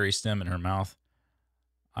tying a cherry stem in her mouth?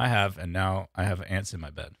 I have, and now I have ants in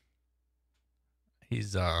my bed.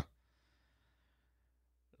 He's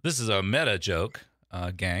this is a meta joke,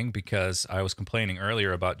 gang, because I was complaining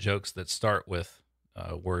earlier about jokes that start with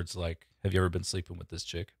words like, have you ever been sleeping with this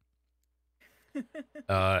chick?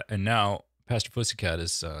 And now Pastor Pussycat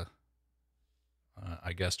is,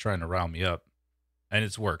 I guess, trying to rile me up. And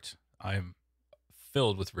it's worked. I'm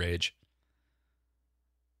filled with rage.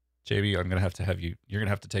 JB, I'm going to have you, you're going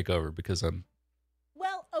to have to take over because I'm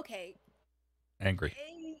okay. Angry.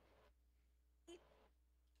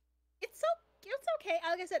 It's okay.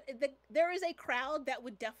 Like I said, there is a crowd that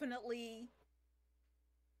would definitely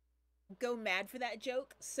go mad for that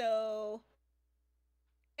joke. So,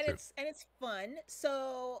 and True. it's fun.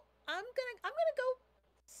 So I'm gonna go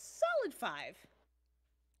solid 5.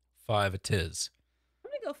 5 it is.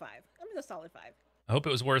 I'm gonna go 5. I'm gonna go solid 5. I hope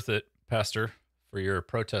it was worth it, Pastor, for your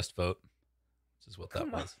protest vote. This is what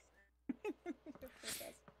that was.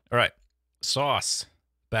 All right. Sauce.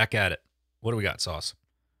 Back at it. What do we got, Sauce?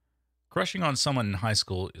 Crushing on someone in high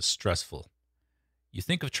school is stressful. You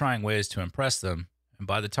think of trying ways to impress them, and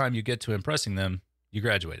by the time you get to impressing them, you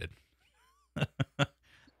graduated. I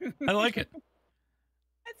like it.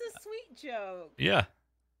 That's a sweet joke. Yeah.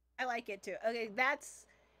 I like it too. Okay, I'm gonna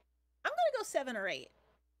go 7 or 8.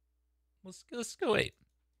 Let's go 8.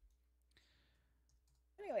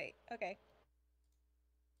 Anyway, okay.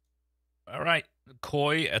 All right.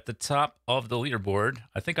 Coy at the top of the leaderboard.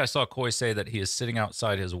 I think I saw Coy say that he is sitting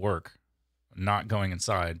outside his work, not going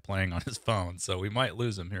inside, playing on his phone. So we might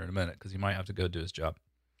lose him here in a minute because he might have to go do his job.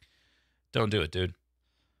 Don't do it, dude.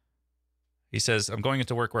 He says, I'm going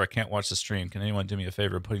into work where I can't watch the stream. Can anyone do me a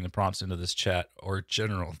favor of putting the prompts into this chat or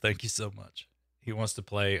general? Thank you so much. He wants to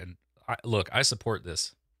play. And look, I support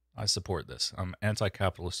this. I'm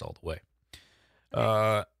anti-capitalist all the way.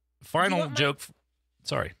 Okay. Final joke.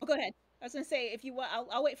 Sorry. Oh, go ahead. I was going to say, if you want,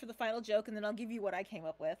 I'll wait for the final joke, and then I'll give you what I came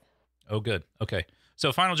up with. Oh, good. Okay.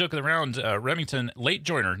 So final joke of the round, Remington, late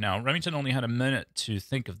joiner. Now, Remington only had a minute to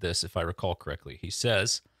think of this, if I recall correctly. He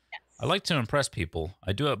says, yes. I like to impress people.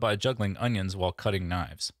 I do it by juggling onions while cutting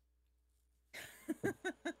knives.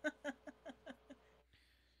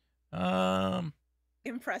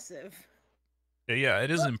 Impressive. Yeah,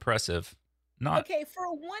 it is impressive. Not okay, for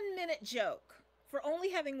a 1-minute joke, for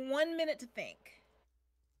only having 1 minute to think.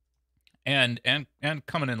 And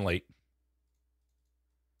coming in late.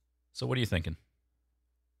 So what are you thinking?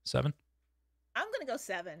 7? I'm going to go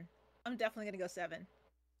 7. I'm definitely going to go 7.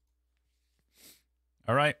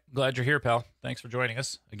 All right. Glad you're here, pal. Thanks for joining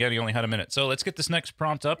us. Again, you only had a minute. So let's get this next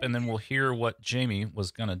prompt up, and then we'll hear what Jaymi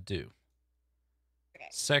was going to do. Okay.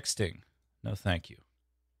 Sexting. No, thank you.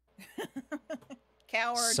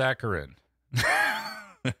 Coward. Saccharin.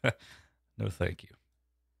 No, thank you.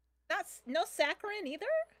 No saccharin either?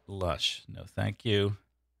 Lush. No, thank you.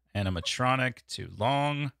 Animatronic. Too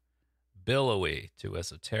long. Billowy. Too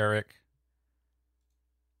esoteric.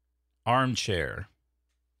 Armchair.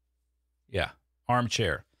 Yeah,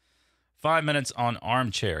 armchair. 5 minutes on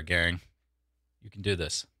armchair, gang. You can do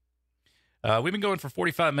this. We've been going for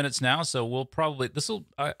 45 minutes now, so we'll probably,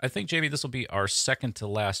 I think, Jaymi, this will be our second to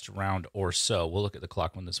last round or so. We'll look at the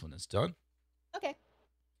clock when this one is done. Okay.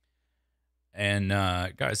 And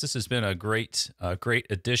guys, this has been a great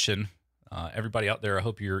addition. Everybody out there, I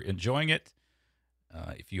hope you're enjoying it.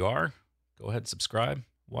 If you are, go ahead and subscribe.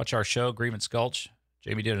 Watch our show, Grievance Gulch.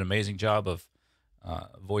 Jaymi did an amazing job of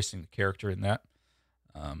voicing the character in that.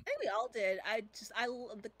 Um, I think we all did.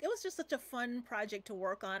 It was just such a fun project to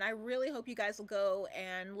work on. I really hope you guys will go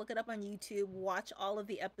and look it up on YouTube, watch all of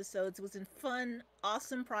the episodes. It was a fun,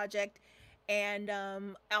 awesome project, and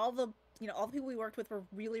all the people we worked with were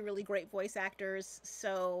really, really great voice actors.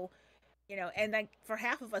 So, and like for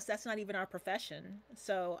half of us, that's not even our profession.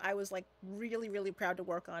 So I was like really, really proud to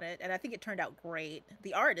work on it, and I think it turned out great.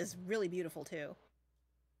 The art is really beautiful too.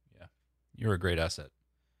 yeah, you're a great asset,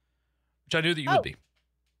 which I knew that you would Oh, be.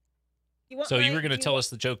 you want So you my? were going to Do you tell want? us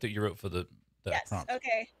the joke that you wrote for that Yes. prompt.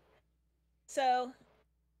 Okay. So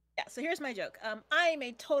yeah. So here's my joke. I am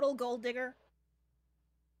a total gold digger.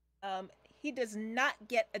 Um, he does not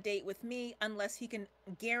get a date with me unless he can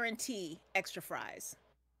guarantee extra fries.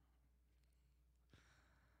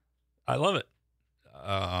 I love it.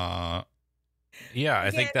 Uh, yeah, I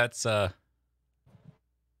Again, think that's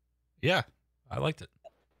yeah, I liked it.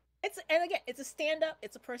 it's a stand up,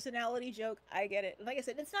 it's a personality joke. I get it. Like I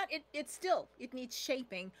said, it's not it it's still it needs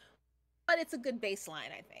shaping, but it's a good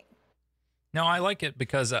baseline, I think. No, I like it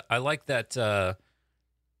because I like that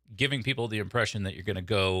giving people the impression that you're going to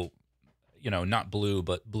go, not blue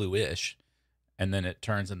but bluish, and then it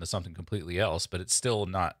turns into something completely else. But it's still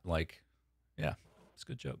not like, yeah, it's a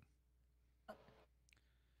good joke.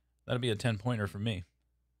 That'll be a 10-pointer for me.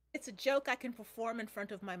 It's a joke I can perform in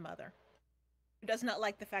front of my mother, who does not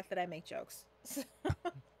like the fact that I make jokes.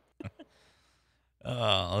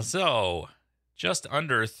 So just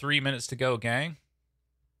under 3 minutes to go, gang.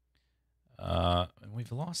 And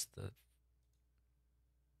we've lost the.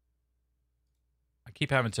 I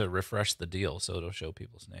keep having to refresh the deal so it'll show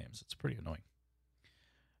people's names. It's pretty annoying.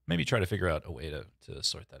 Maybe try to figure out a way to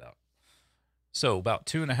sort that out. So about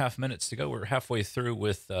 2.5 minutes to go. We're halfway through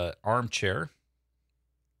with Armchair.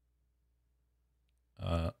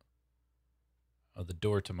 The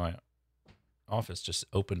door to my office just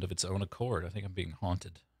opened of its own accord. I think I'm being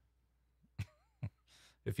haunted.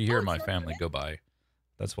 If you hear It's my not family bad. go by,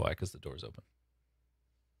 that's why, because the door's open.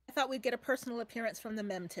 I thought we'd get a personal appearance from the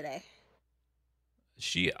mem today.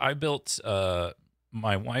 I built,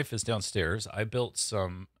 my wife is downstairs. I built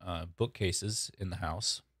some bookcases in the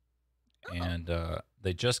house, Oh, and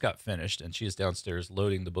they just got finished, and she is downstairs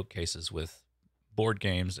loading the bookcases with board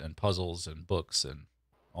games and puzzles and books and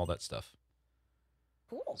all that stuff.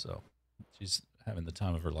 cool. So she's having the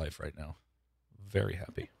time of her life right now. Very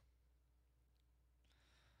happy.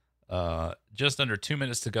 Just under 2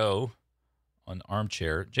 minutes to go on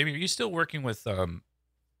Armchair. Jaymi, are you still working with, are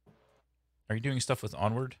you doing stuff with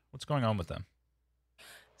Onward? What's going on with them?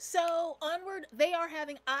 So onward, they are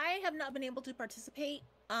having. I have not been able to participate.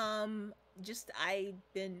 Just I've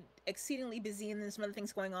been exceedingly busy, and there's some other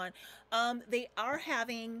things going on. They are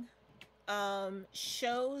having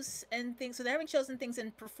shows and things. So they're having shows and things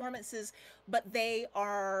and performances, but they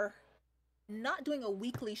are not doing a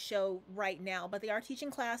weekly show right now. But they are teaching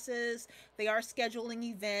classes. They are scheduling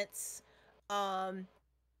events. Um,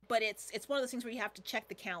 but it's one of those things where you have to check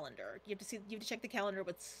the calendar. You have to check the calendar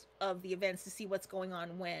of the events to see what's going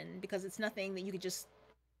on when, because it's nothing that you could just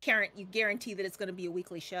guarantee that it's going to be a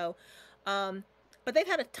weekly show. Um, but they've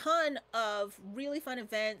had a ton of really fun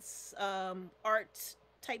events, art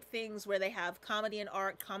type things where they have comedy and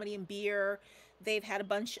art, comedy and beer. They've had a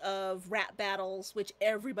bunch of rap battles, which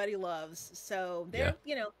everybody loves. So Yeah.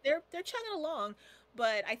 they're chugging along,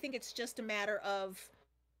 but I think it's just a matter of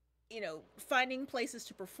finding places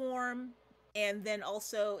to perform. And then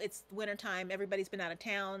also it's wintertime, everybody's been out of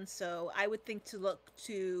town. So I would think to look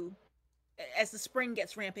to, as the spring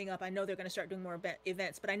gets ramping up, I know they're going to start doing more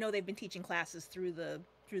events, but I know they've been teaching classes through the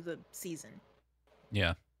season.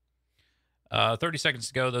 Yeah. 30 seconds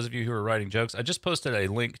to go. Those of you who are writing jokes, I just posted a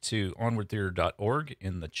link to onwardtheater.org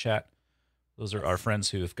in the chat. Those are our friends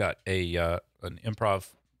who have got an improv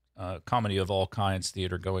comedy of all kinds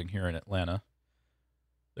theater going here in Atlanta.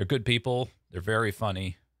 They're good people. They're very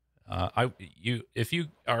funny. If you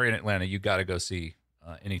are in Atlanta, you got to go see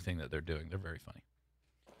anything that they're doing. They're very funny.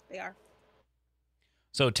 They are.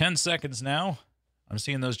 So 10 seconds now. I'm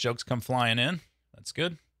seeing those jokes come flying in. That's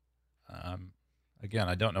good. Again,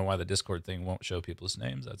 I don't know why the Discord thing won't show people's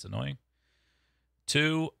names. That's annoying.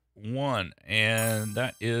 2, 1, and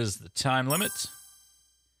that is the time limit. So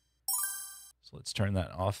let's turn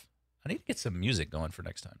that off. I need to get some music going for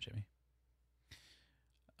next time, Jimmy.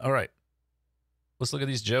 All right. Let's look at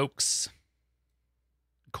these jokes.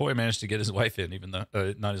 Coy managed to get his wife in, even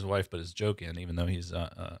though not his wife, but his joke in, even though he's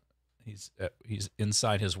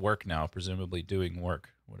inside his work now, presumably doing work,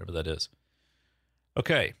 whatever that is.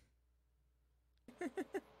 Okay.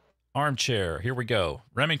 Armchair. Here we go.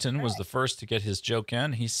 Remington was the first to get his joke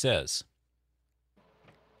in. He says,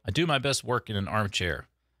 "I do my best work in an armchair.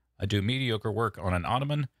 I do mediocre work on an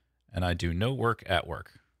ottoman, and I do no work at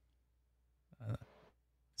work.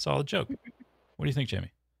 Solid joke. What do you think, Jaymi?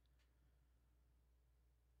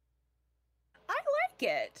 I like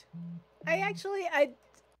it. I actually, I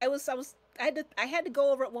had to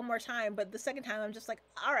go over it one more time, but the second time I'm just like,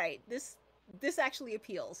 all right, this actually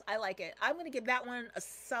appeals. I like it. I'm gonna give that one a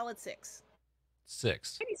solid 6.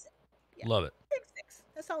 6. Maybe 6. Yeah, Love it. 6.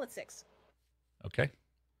 A solid 6. Okay.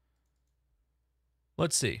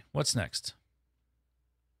 Let's see. What's next?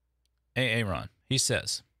 Ron. He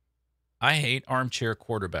says, I hate armchair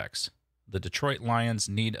quarterbacks. The Detroit Lions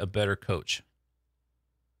need a better coach.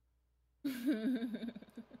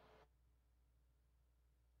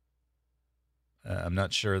 I'm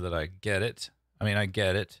not sure that I get it. I mean, I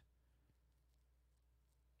get it.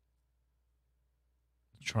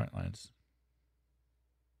 Detroit Lions.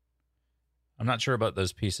 I'm not sure about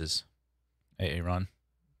those pieces. Ron.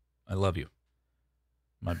 I love you.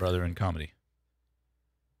 My brother in comedy.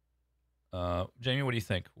 Jaymi, what do you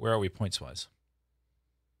think? Where are we points-wise?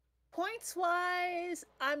 Points-wise,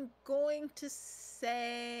 I'm going to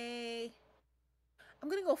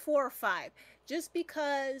go 4 or 5. Just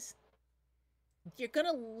because you're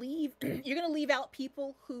gonna leave out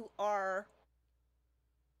people who are,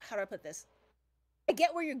 how do I put this? I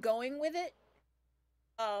get where you're going with it.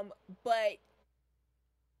 But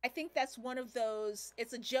I think that's one of those,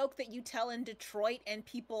 it's a joke that you tell in Detroit and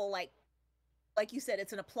people like you said,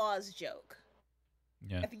 it's an applause joke.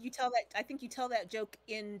 Yeah. I think you tell that joke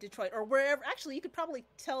in Detroit or wherever. Actually, you could probably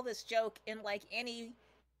tell this joke in like any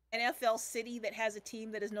NFL city that has a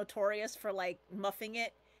team that is notorious for like muffing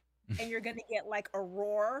it, and you're gonna get like a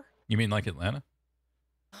roar. You mean like Atlanta?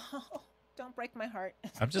 Oh, don't break my heart.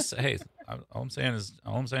 I'm just hey. All I'm saying is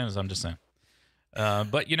I'm just saying.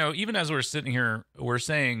 But you know, even as we're sitting here, we're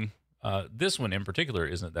saying this one in particular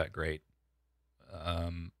isn't that great.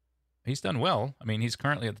 He's done well. I mean, he's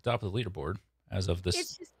currently at the top of the leaderboard as of this.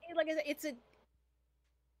 It's just like I said,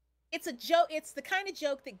 it's a joke. It's the kind of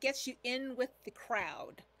joke that gets you in with the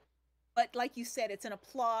crowd. But like you said, it's an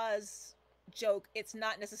applause joke. It's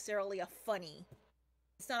not necessarily a funny.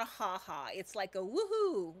 It's not a ha-ha. It's like a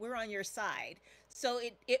woohoo, we're on your side. So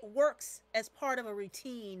it works as part of a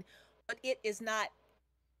routine, but it's not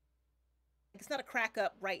a crack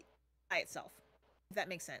up right by itself. If that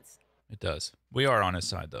makes sense. It does. We are on his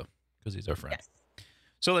side though, because he's our friend. Yes.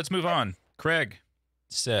 So let's move on. Craig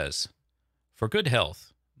says, for good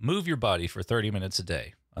health, move your body for 30 minutes a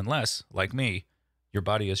day, unless, like me, your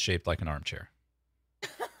body is shaped like an armchair.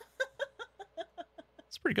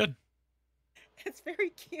 It's pretty good. It's very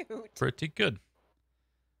cute. Pretty good.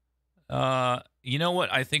 You know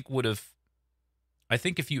what I think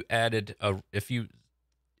if you added if you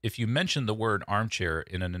mentioned the word armchair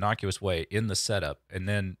in an innocuous way in the setup and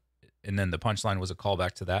then the punchline was a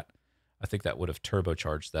callback to that, I think that would have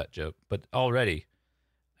turbocharged that joke. But already,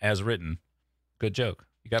 as written, good joke.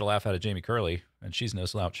 You got to laugh out of Jaymi Curley, and she's no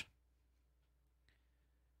slouch.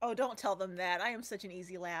 Oh, don't tell them that. I am such an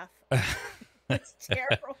easy laugh. It's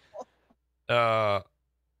terrible.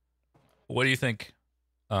 What do you think,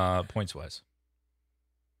 points wise?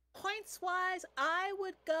 Points wise, I'd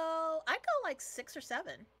go like 6 or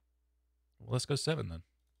 7. Well, let's go 7 then.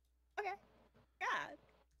 Okay. Yeah.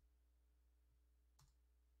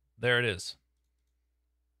 There it is.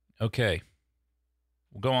 Okay.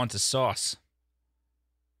 We'll go on to Sauce.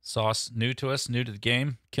 Sauce, new to us, new to the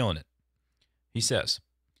game, killing it. He says,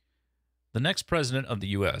 the next president of the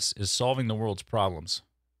U.S. is solving the world's problems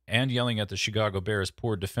and yelling at the Chicago Bears'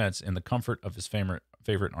 poor defense in the comfort of his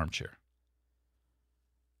favorite armchair.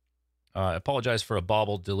 I apologize for a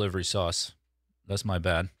bobbled delivery, Sauce. That's my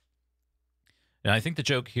bad. And I think the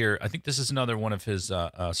joke here, I think this is another one of his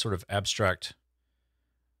sort of abstract,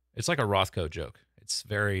 it's like a Rothko joke. It's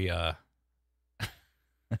very,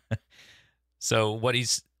 so what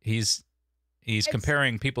he's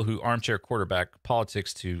comparing people who armchair quarterback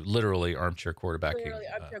politics to literally armchair quarterbacking. Literally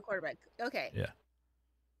armchair quarterback. Okay. Yeah.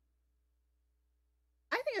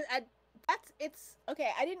 I think it's okay.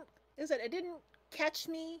 It didn't catch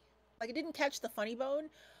me. Like, it didn't catch the funny bone,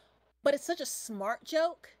 but it's such a smart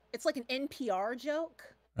joke. It's like an NPR joke.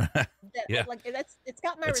 Yeah. It's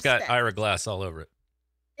got my respect. It's got Ira Glass all over it.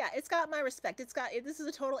 Yeah, it's got my respect. This is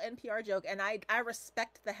a total NPR joke, and I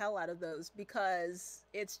respect the hell out of those because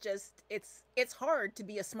it's hard to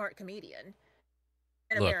be a smart comedian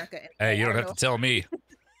in America. Anyway. Hey, you don't have to tell me.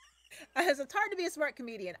 It's hard to be a smart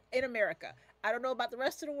comedian in America. I don't know about the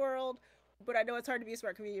rest of the world, but I know it's hard to be a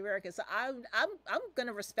smart comedian in America. So I'm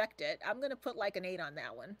gonna respect it. I'm gonna put like an 8 on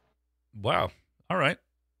that one. Wow. All right.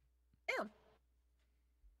 Damn.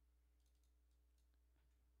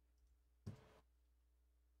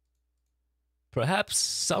 Perhaps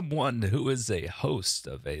someone who is a host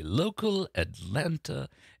of a local Atlanta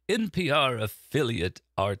NPR affiliate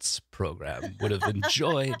arts program would have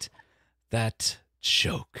enjoyed that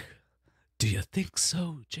joke. Do you think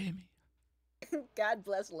so, Jaymi? God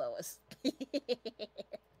bless Lois.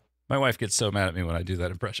 My wife gets so mad at me when I do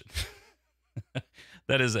that impression.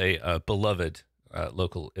 That is a beloved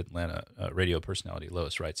local Atlanta radio personality,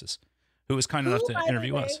 Lois writes us, who was kind enough to By the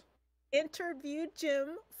interview way, us. interviewed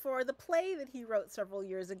Jim for the play that he wrote several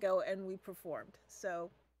years ago, and we performed. So,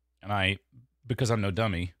 And because I'm no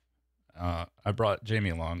dummy, I brought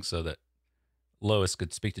Jaymi along so that Lois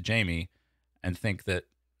could speak to Jaymi and think that,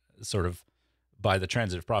 sort of by the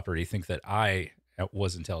transitive property, think that I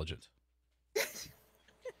was intelligent.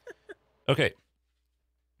 Okay.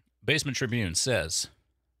 Basement Tribune says,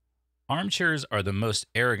 armchairs are the most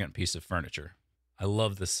arrogant piece of furniture. I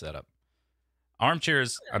love this setup.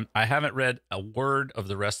 Armchairs, I haven't read a word of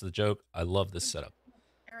the rest of the joke. I love this setup.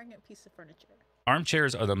 arrogant piece of furniture.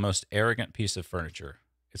 Armchairs are the most arrogant piece of furniture.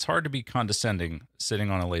 It's hard to be condescending sitting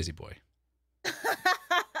on a lazy boy.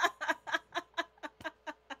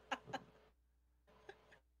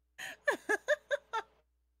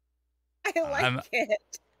 I like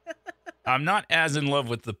it. I'm not as in love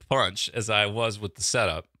with the punch as I was with the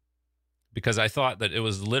setup, because I thought that it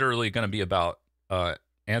was literally going to be about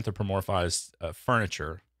anthropomorphized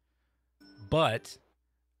furniture, but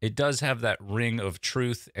it does have that ring of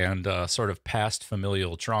truth and sort of past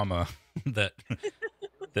familial trauma that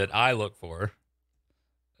that I look for.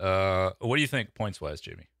 What do you think points wise,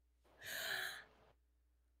 Jaymi?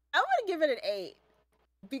 I want to give it an 8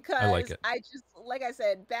 because I like it. I just, like I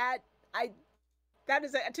said, that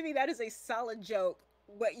is to me that is a solid joke.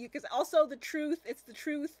 What you, because also the truth, it's the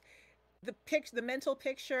truth, the mental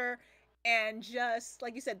picture, and just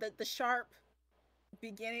like you said, the sharp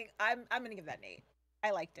beginning. I'm gonna give that an 8.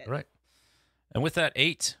 I liked it. Right. And with that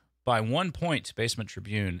 8 by 1 point, Basement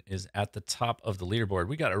Tribune is at the top of the leaderboard.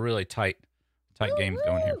 We got a really tight game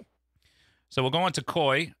going here. So we'll go on to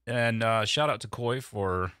Coy, and shout out to Coy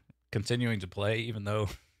for continuing to play, even though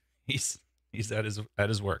he's at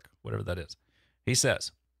his work, whatever that is. He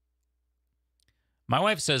says, my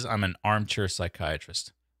wife says I'm an armchair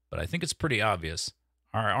psychiatrist, but I think it's pretty obvious.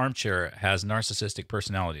 Our armchair has narcissistic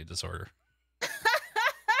personality disorder.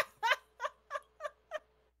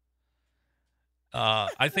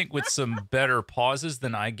 I think with some better pauses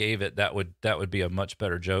than I gave it, that would be a much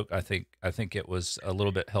better joke. I think it was a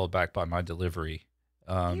little bit held back by my delivery.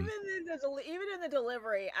 Even in the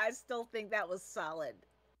delivery, I still think that was solid.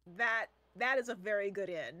 That is a very good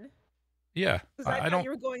in. Yeah, because I thought you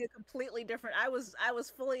were going a completely different. I was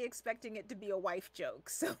fully expecting it to be a wife joke.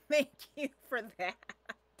 So thank you for that.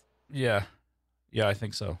 Yeah, I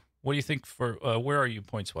think so. What do you think for where are you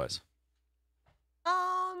points wise?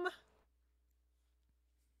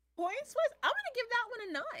 Points wise, I'm gonna give that one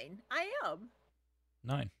a 9. I am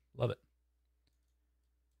 9. Love it.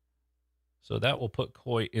 So that will put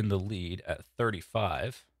Coy in the lead at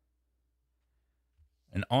 35.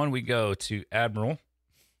 And on we go to Admiral.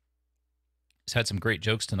 He's had some great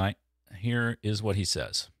jokes tonight. Here is what he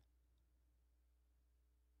says.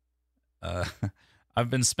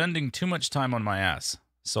 I've been spending too much time on my ass,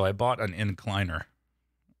 so I bought an incliner.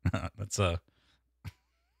 That's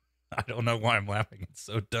I don't know why I'm laughing. It's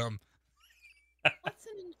so dumb. What's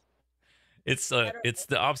an It's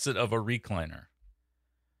the opposite of a recliner.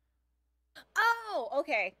 Oh,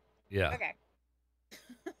 okay. Yeah. Okay.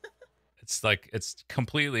 It's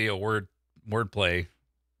completely a wordplay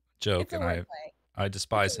joke, and I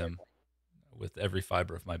despise him with every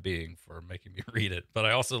fiber of my being for making me read it. But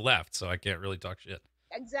I also laughed, so I can't really talk shit.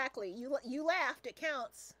 Exactly. You laughed. It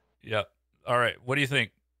counts. Yep. All right. What do you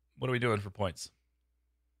think? What are we doing for points?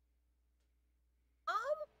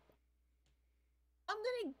 I'm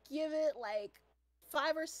gonna give it like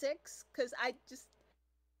 5 or 6 because I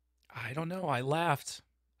don't know. I laughed.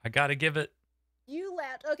 I gotta give it. You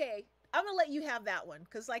laughed. Okay. I'm gonna let you have that one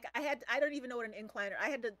because like I don't even know what an incliner.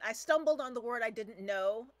 I stumbled on the word I didn't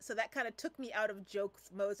know, so that kind of took me out of joke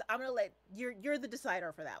mode. So I'm gonna let you're the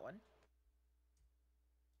decider for that one.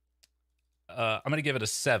 I'm gonna give it a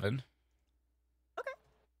 7. Okay.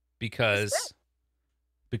 Because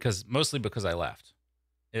mostly because I laughed.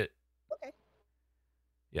 Okay.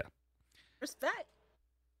 Yeah. Respect.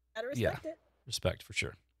 Gotta respect it. Respect for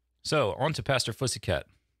sure. So on to Pastor Pussycat.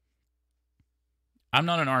 I'm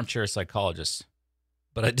not an armchair psychologist,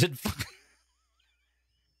 but I did.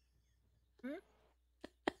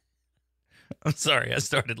 I'm sorry, I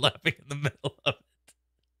started laughing in the middle of it.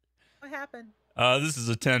 What happened? This is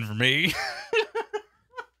a 10 for me.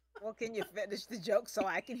 Well, can you finish the joke so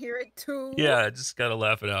I can hear it too? Yeah, I just gotta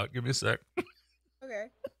laugh it out. Give me a sec.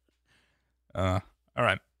 All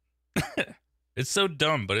right. It's so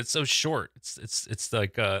dumb, but it's so short. It's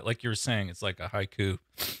like you were saying, it's like a haiku.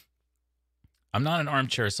 I'm not an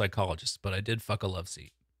armchair psychologist, but I did fuck a love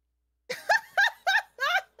seat. I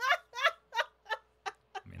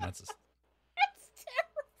mean, that's terrible.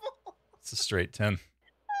 it's a straight 10.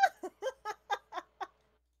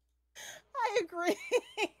 I agree.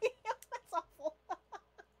 That's awful.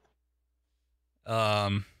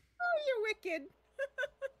 Um, Oh, you're wicked.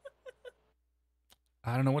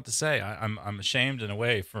 I don't know what to say. I'm ashamed in a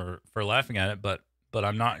way for laughing at it, but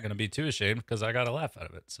I'm not going to be too ashamed because I got a laugh out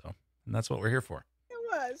of it. So, and that's what we're here for. It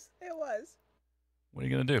was. It was. What are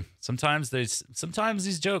you going to do? Sometimes these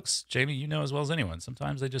jokes, Jaymi, you know as well as anyone.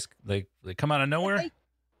 Sometimes they come out of nowhere.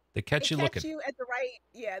 They catch you looking. They catch you at the right.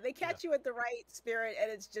 Yeah, they catch you at the right spirit,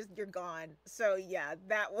 and it's just you're gone. So yeah,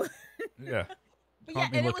 that was. Yeah. Yeah,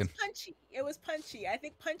 and it was punchy. It was punchy. I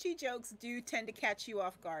think punchy jokes do tend to catch you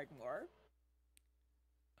off guard more.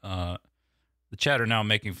 The chat are now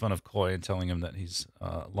making fun of Coy and telling him that he's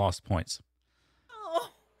lost points. Oh.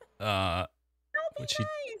 That'll be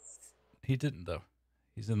nice. He didn't though.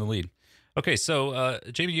 He's in the lead. Okay, so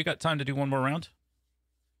Jaymi, you got time to do one more round?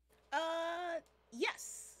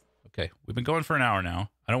 Yes. Okay, we've been going for an hour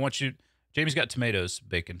now. I don't want you. Jaymi's got tomatoes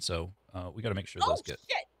baking, so we got to make sure those get. Oh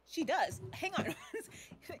shit, she does. Hang on.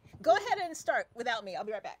 Go ahead and start without me. I'll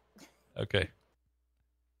be right back. Okay.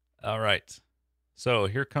 All right. So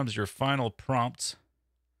here comes your final prompt.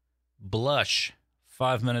 Blush.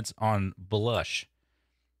 5 minutes on blush.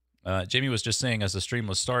 Jaymi was just saying as the stream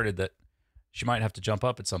was started that she might have to jump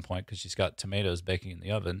up at some point because she's got tomatoes baking in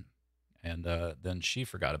the oven, and then she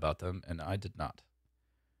forgot about them, and I did not.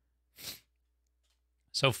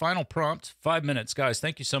 So final prompt, 5 minutes. Guys,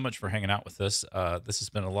 thank you so much for hanging out with us. This has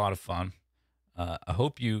been a lot of fun. I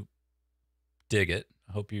hope you dig it.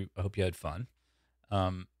 I hope you had fun.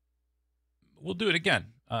 We'll do it again.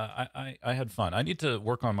 I had fun. I need to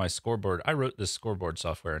work on my scoreboard. I wrote this scoreboard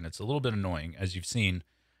software, and it's a little bit annoying, as you've seen.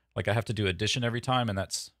 Like I have to do addition every time, and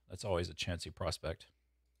that's always a chancy prospect.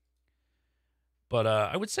 But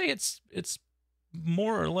I would say it's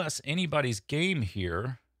more or less anybody's game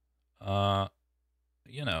here.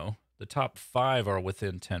 You know, the top 5 are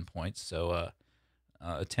within 10 points, so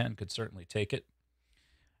a 10 could certainly take it.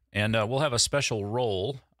 And we'll have a special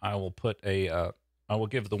role. I will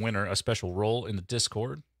give the winner a special role in the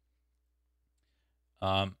Discord.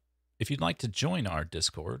 If you'd like to join our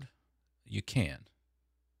Discord, you can.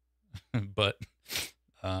 But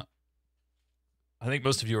I think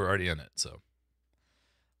most of you are already in it. So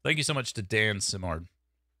thank you so much to Dan Simard,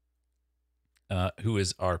 who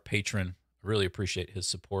is our patron. I really appreciate his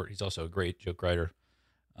support. He's also a great joke writer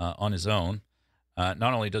on his own. Not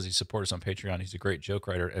only does he support us on Patreon, he's a great joke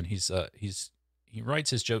writer, and he writes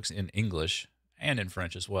his jokes in English and in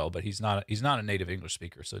French as well. But he's not a native English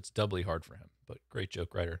speaker, so it's doubly hard for him. But great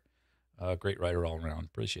joke writer, great writer all around.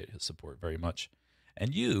 Appreciate his support very much.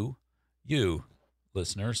 And you,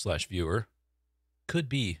 listener/viewer, could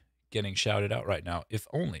be getting shouted out right now if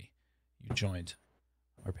only you joined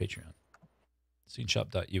our Patreon.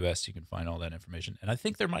 Sceneshop.us, you can find all that information. And I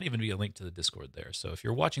think there might even be a link to the Discord there. So if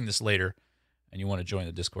you're watching this later and you want to join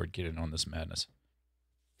the Discord, get in on this madness.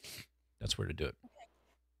 That's where to do it.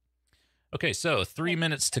 Okay, so 3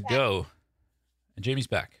 minutes to go. And Jaymi's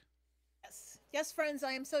back. Yes, friends,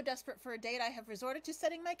 I am so desperate for a date, I have resorted to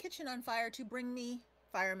setting my kitchen on fire to bring me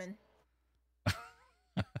firemen. I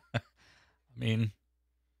mean,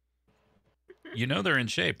 you know they're in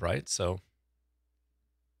shape, right? So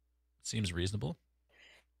seems reasonable.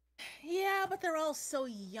 Yeah, but they're all so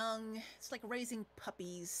young. It's like raising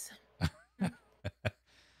puppies.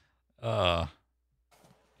 Yeah.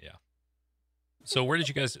 So where'd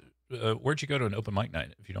you go to an open mic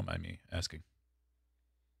night, if you don't mind me asking?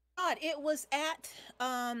 God, it was at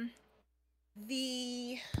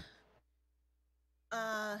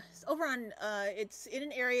it's over on it's in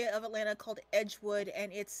an area of Atlanta called Edgewood,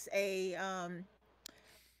 and it's a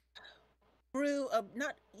brewery?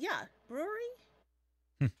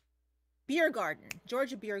 Beer garden.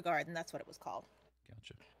 Georgia Beer Garden, that's what it was called.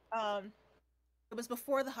 Gotcha. It was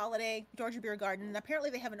before the holiday, Georgia Beer Garden, and apparently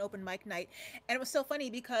they have an open mic night. And it was so funny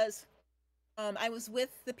because I was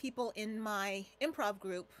with the people in my improv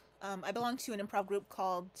group. I belong to an improv group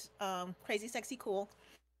called Crazy Sexy Cool.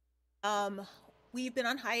 We've been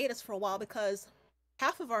on hiatus for a while because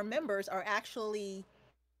half of our members are actually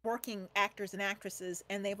working actors and actresses,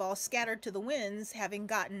 and they've all scattered to the winds, having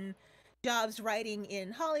gotten jobs writing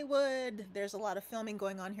in Hollywood. There's a lot of filming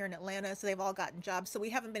going on here in Atlanta, so they've all gotten jobs. So we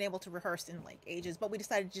haven't been able to rehearse in like ages, but we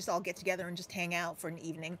decided to just all get together and just hang out for an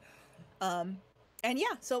evening. And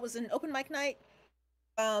yeah, so it was an open mic night.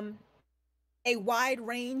 a wide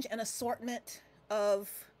range and assortment of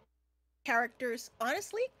characters.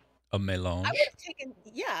 Honestly, A I would melange. have taken,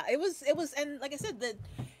 yeah, it was, and like I said,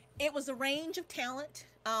 it was a range of talent.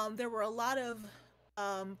 There were a lot of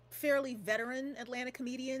fairly veteran Atlanta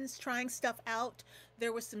comedians trying stuff out.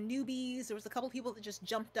 There was some newbies. There was a couple people that just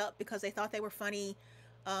jumped up because they thought they were funny.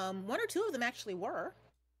 One or two of them actually were.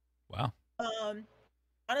 Wow. Um,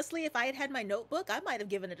 Honestly, if I had had my notebook, I might have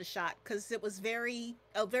given it a shot because it was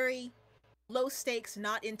a very low stakes,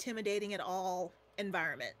 not intimidating at all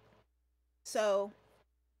environment. So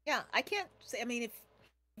yeah, I can't say. I mean, if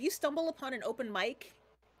you stumble upon an open mic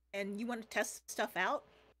and you want to test stuff out,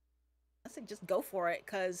 I say just go for it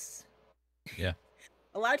because Yeah.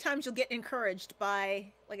 a lot of times you'll get encouraged by,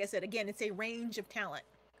 like I said, again, it's a range of talent.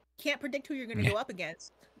 Can't predict who you're going to Yeah. go up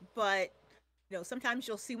against, but sometimes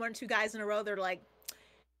you'll see one or two guys in a row. They're like,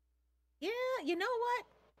 yeah, you know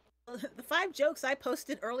what? The 5 jokes I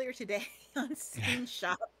posted earlier today on Scene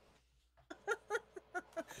Shop will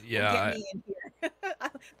get Yeah. me in here.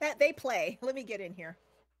 That they play. Let me get in here.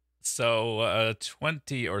 So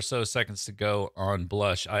 20 or so seconds to go on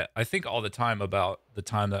Blush. I think all the time about the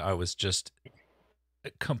time that I was just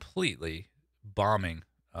completely bombing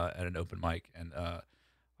at an open mic. And I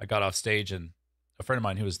got off stage, and a friend of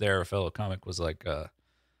mine who was there, a fellow comic, was like,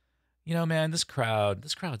 man, this crowd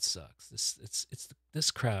sucks.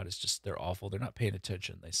 This crowd is just, they're awful. They're not paying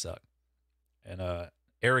attention. They suck. And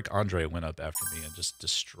Eric Andre went up after me and just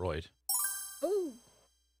destroyed. Ooh.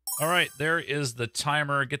 All right, there is the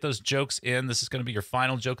timer. Get those jokes in. This is going to be your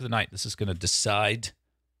final joke of the night. This is going to decide.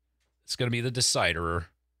 It's going to be the decider.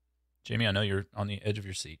 Jaymi, I know you're on the edge of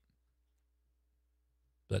your seat.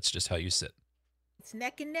 That's just how you sit. It's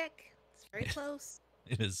neck and neck. It's very close.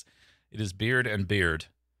 It is beard and beard.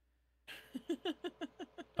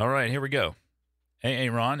 All right, here we go. A.A.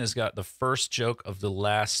 Ron has got the first joke of the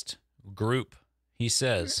last group. He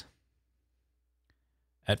says,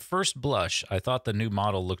 "At first blush, I thought the new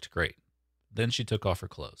model looked great. Then she took off her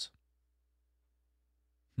clothes."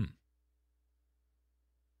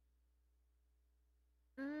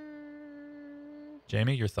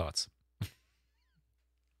 Jaymi, your thoughts?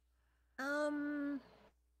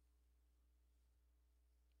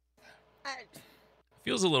 I,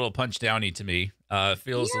 Feels a little punch downy to me.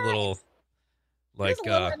 Feels a yeah, little there's like a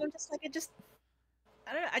little, and I'm just like, I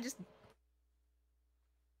don't know, I don't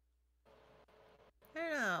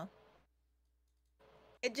know.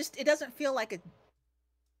 It doesn't feel like a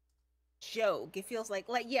joke. It feels like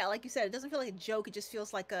yeah, like you said, it doesn't feel like a joke. It just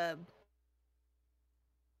feels like a.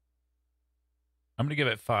 I'm gonna give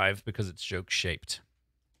it 5 because it's joke shaped.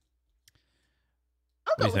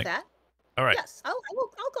 I'll What do go you with think? that. All right. Yes, I'll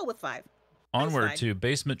go with 5. Onward to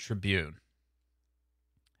Basement Tribune,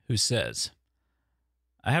 who says,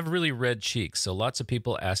 "I have really red cheeks, so lots of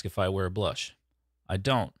people ask if I wear blush. I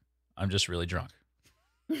don't. I'm just really drunk."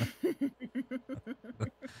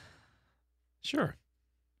 Sure.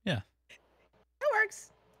 Yeah. That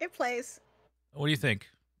works. It plays. What do you think?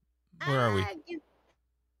 Where are we?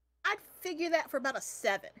 I'd figure that for about a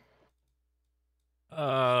 7.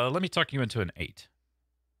 Let me talk you into an 8.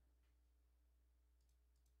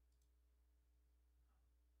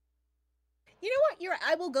 You know what? You're right.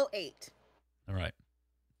 I will go 8. All right.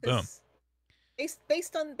 Boom.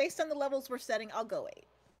 Based on the levels we're setting, I'll go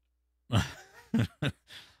 8. That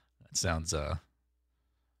sounds I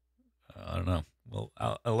don't know. Well,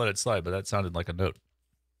 I'll let it slide, but that sounded like a note.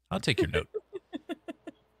 I'll take your note.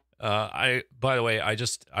 By the way,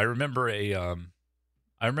 I remember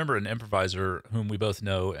I remember an improviser whom we both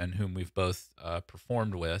know and whom we've both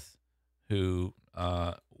performed with, who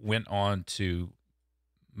went on to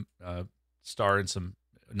star in some,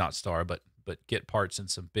 not star, but get parts in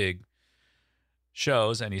some big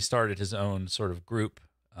shows, and he started his own sort of group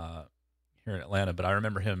here in Atlanta. But I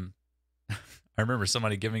remember him. I remember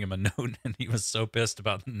somebody giving him a note, and he was so pissed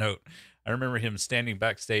about the note. I remember him standing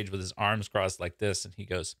backstage with his arms crossed like this, and he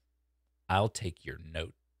goes, "I'll take your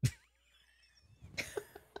note."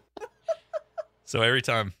 So every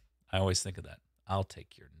time, I always think of that. I'll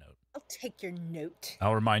take your note. I'll take your note.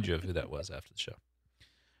 I'll remind you of who that was after the show.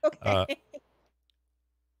 Okay.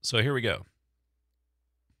 So here we go.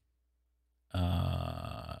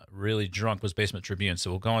 Really drunk was Basement Tribune. So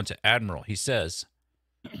we'll go on to Admiral. He says,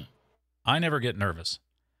 "I never get nervous.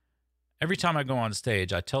 Every time I go on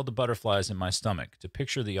stage, I tell the butterflies in my stomach to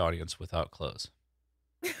picture the audience without clothes."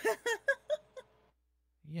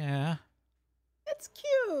 Yeah. That's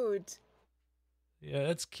cute. Yeah,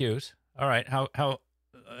 that's cute. All right. How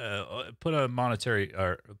put a monetary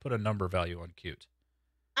or put a number value on cute?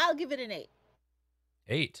 I'll give it an 8.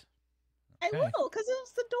 8. I will, because it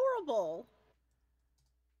was adorable.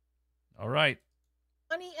 All right.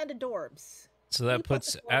 Funny and adorbs. So He that put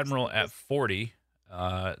puts adorbs Admiral in at his- 40.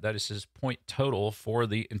 That is his point total for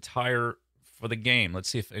the game. Let's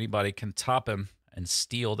see if anybody can top him and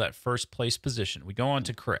steal that first place position. We go on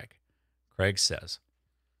to Craig. Craig says,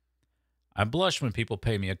 I blush when people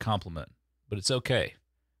pay me a compliment, but it's okay.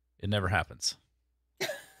 It never happens.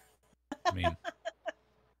 I mean,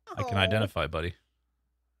 I can Oh, identify, buddy.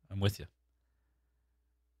 I'm with you.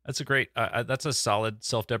 That's a solid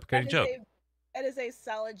self-deprecating that is joke. a that is a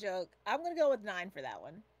solid joke. I'm gonna go with 9 for that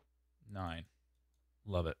one. 9.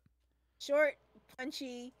 Love it. Short,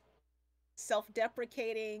 punchy,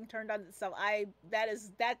 self-deprecating, turned on itself. Yeah. That's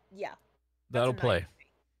That'll a 9. play.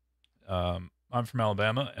 I'm from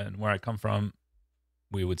Alabama, and where I come from,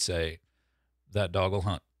 we would say, that dog will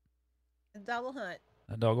hunt. Double hunt.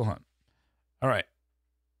 That dog will hunt. All right.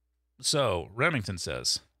 So Remington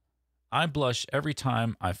says, I blush every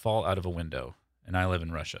time I fall out of a window, and I live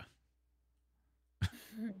in Russia.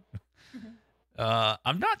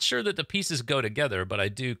 I'm not sure that the pieces go together, but I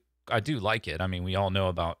do like it. I mean, we all know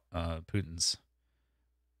about Putin's,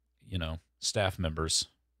 staff members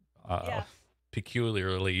Yeah.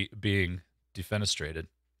 peculiarly being defenestrated.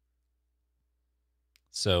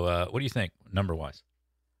 So what do you think, number-wise?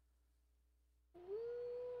 I'm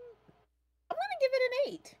gonna give it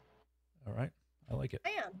an 8. All right. I like it. I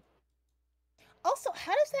am. Also,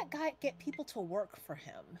 how does that guy get people to work for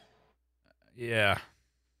him? Yeah.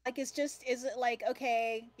 Like, is it like,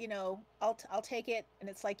 okay, I'll take it, and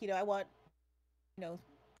it's like, I want,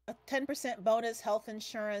 a 10% bonus, health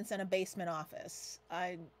insurance, and a basement office.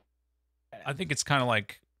 I think it's kind of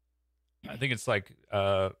like,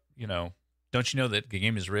 don't you know that the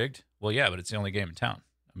game is rigged? Well, yeah, but it's the only game in town.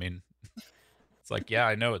 I mean, it's like, yeah,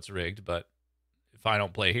 I know it's rigged, but if I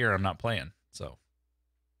don't play here, I'm not playing. So.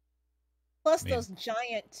 Plus, those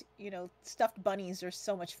giant, stuffed bunnies are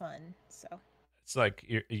so much fun. So. It's like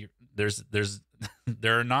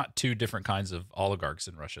there are not two different kinds of oligarchs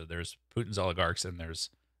in Russia. There's Putin's oligarchs and there's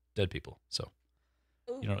dead people. So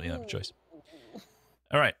you don't really have a choice.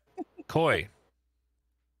 All right. Coy.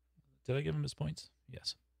 Did I give him his points?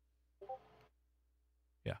 Yes.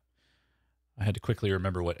 Yeah. I had to quickly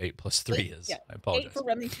remember what 8 plus 3 is. Yeah. I apologize. 8 for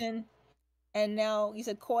Remington. And now you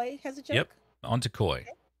said Coy has a joke? Yep. On to Coy,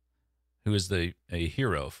 who is a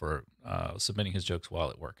hero for submitting his jokes while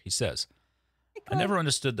at work. He says, I never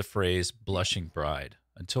understood the phrase blushing bride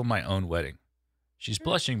until my own wedding. She's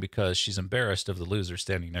blushing because she's embarrassed of the loser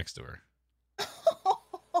standing next to her.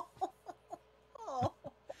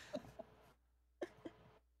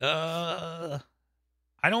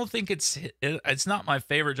 I don't think it's not my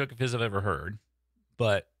favorite joke of his I've ever heard,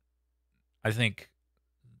 but I think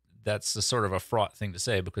that's a sort of a fraught thing to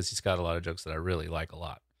say because he's got a lot of jokes that I really like a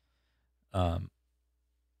lot.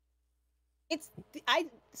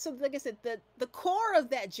 So like I said, the core of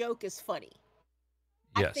that joke is funny.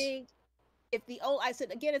 Yes. I think I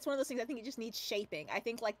said again, it's one of those things. I think it just needs shaping. I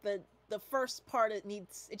think like the first part it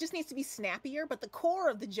just needs to be snappier, but the core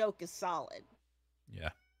of the joke is solid. Yeah.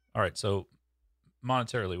 All right. So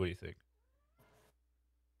monetarily, what do you think?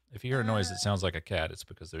 If you hear a noise that sounds like a cat, it's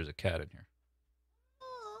because there's a cat in here.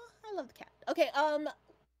 Oh, I love the cat. Okay. I'm gonna go.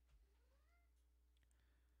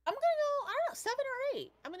 I don't know, 7 or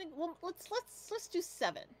 8. Let's do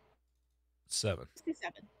 7. 7. Let's do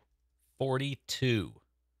 7. 42.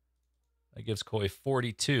 That gives Coy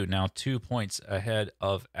 42. Now 2 points ahead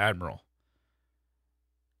of Admiral.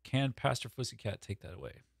 Can Pastor Pussycat take that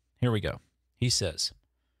away? Here we go. He says,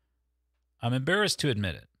 I'm embarrassed to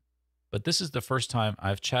admit it, but this is the first time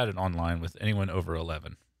I've chatted online with anyone over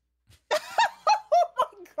 11. Oh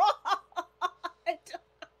my God.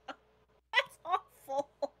 That's awful.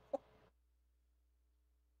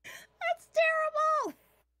 That's terrible.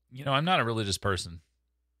 I'm not a religious person,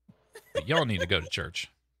 but y'all need to go to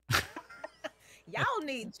church. Y'all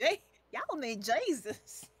need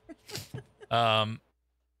Jesus. I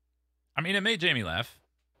mean, it made Jaymi laugh.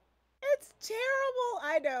 It's terrible.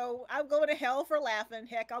 I know. I'm going to hell for laughing.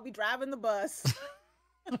 Heck, I'll be driving the bus.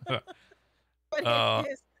 But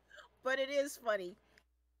it is funny.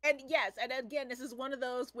 And yes, and again, this is one of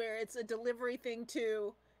those where it's a delivery thing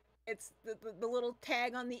too. It's the little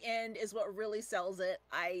tag on the end is what really sells it.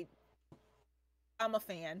 I'm a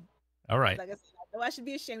fan. All right. Like I said, I know I should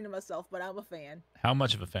be ashamed of myself, but I'm a fan. How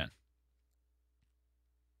much of a fan?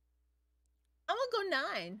 I'm gonna go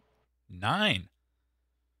 9. 9.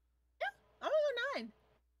 Yeah, I'm gonna go 9.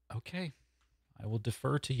 Okay. I will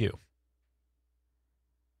defer to you.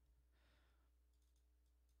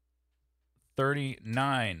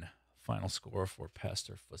 39. Final score for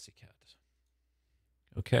Pastor Pussycat.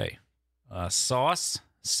 Okay. Sauce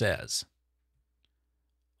says,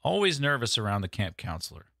 Always nervous around the camp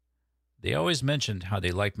counselor. They always mentioned how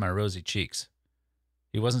they liked my rosy cheeks.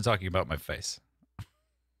 He wasn't talking about my face.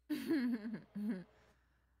 It's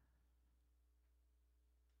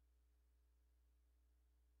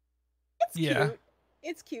Yeah. cute.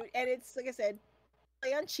 It's cute. And it's, like I said,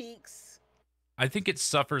 play on cheeks. I think it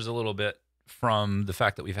suffers a little bit from the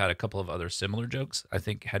fact that we've had a couple of other similar jokes. I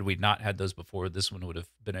think had we not had those before, this one would have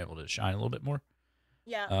been able to shine a little bit more.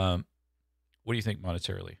 Yeah. What do you think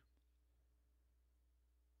monetarily?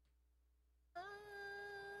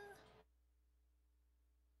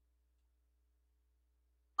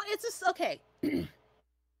 Well, it's just okay.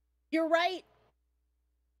 You're right.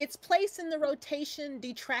 Its place in the rotation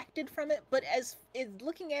detracted from it, but as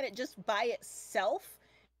looking at it just by itself,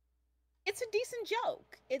 it's a decent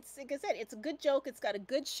joke. It's like I said, it's a good joke. It's got a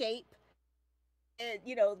good shape. It,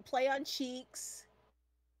 play on cheeks.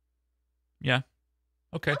 Yeah.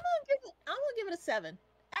 Okay. I'm gonna give it a 7.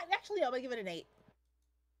 Actually, I'm gonna give it an 8.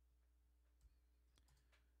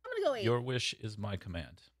 I'm gonna go 8. Your wish is my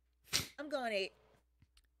command. I'm going 8.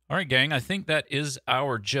 All right, gang. I think that is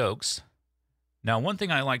our jokes. Now, one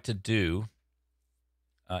thing I like to do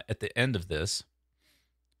at the end of this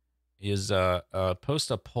is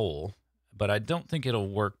post a poll, but I don't think it'll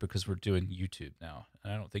work because we're doing YouTube now.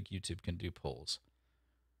 And I don't think YouTube can do polls.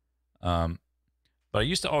 But I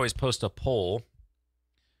used to always post a poll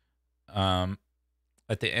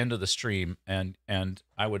at the end of the stream, and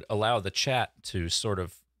I would allow the chat to sort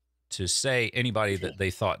of to say anybody that they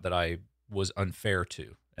thought that I was unfair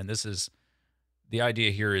to. And this is the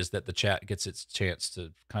idea here, is that the chat gets its chance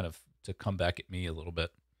to kind of to come back at me a little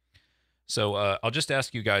bit. So I'll just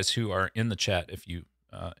ask you guys who are in the chat, if you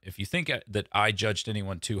think that I judged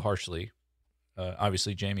anyone too harshly.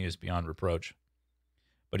 Obviously, Jaymi is beyond reproach.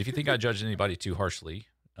 But if you think I judged anybody too harshly,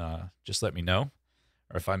 just let me know.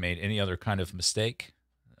 Or if I made any other kind of mistake,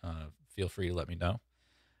 feel free to let me know.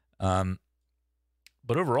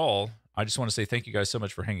 But overall, I just want to say thank you guys so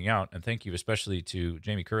much for hanging out. And thank you especially to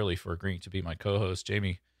Jaymi Curley for agreeing to be my co-host.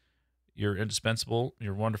 Jaymi, you're indispensable.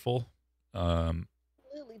 You're wonderful.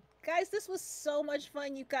 Absolutely. Guys, this was so much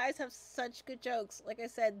fun. You guys have such good jokes. Like I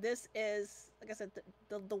said,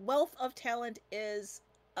 the wealth of talent is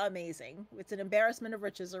amazing. It's an embarrassment of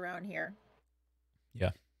riches around here. Yeah,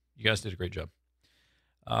 you guys did a great job.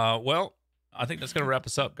 Well, I think that's going to wrap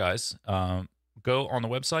us up, guys. Go on the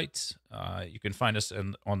website. You can find us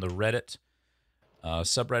on the Reddit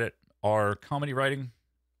subreddit, our comedy writing.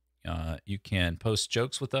 You can post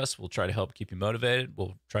jokes with us. We'll try to help keep you motivated.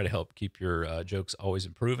 We'll try to help keep your jokes always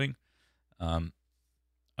improving. I'm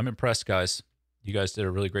impressed, guys. You guys did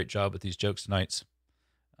a really great job with these jokes tonight.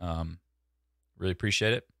 Really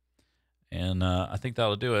appreciate it. And I think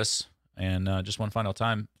that'll do us. And just one final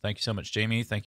time, thank you so much, Jaymi. Thank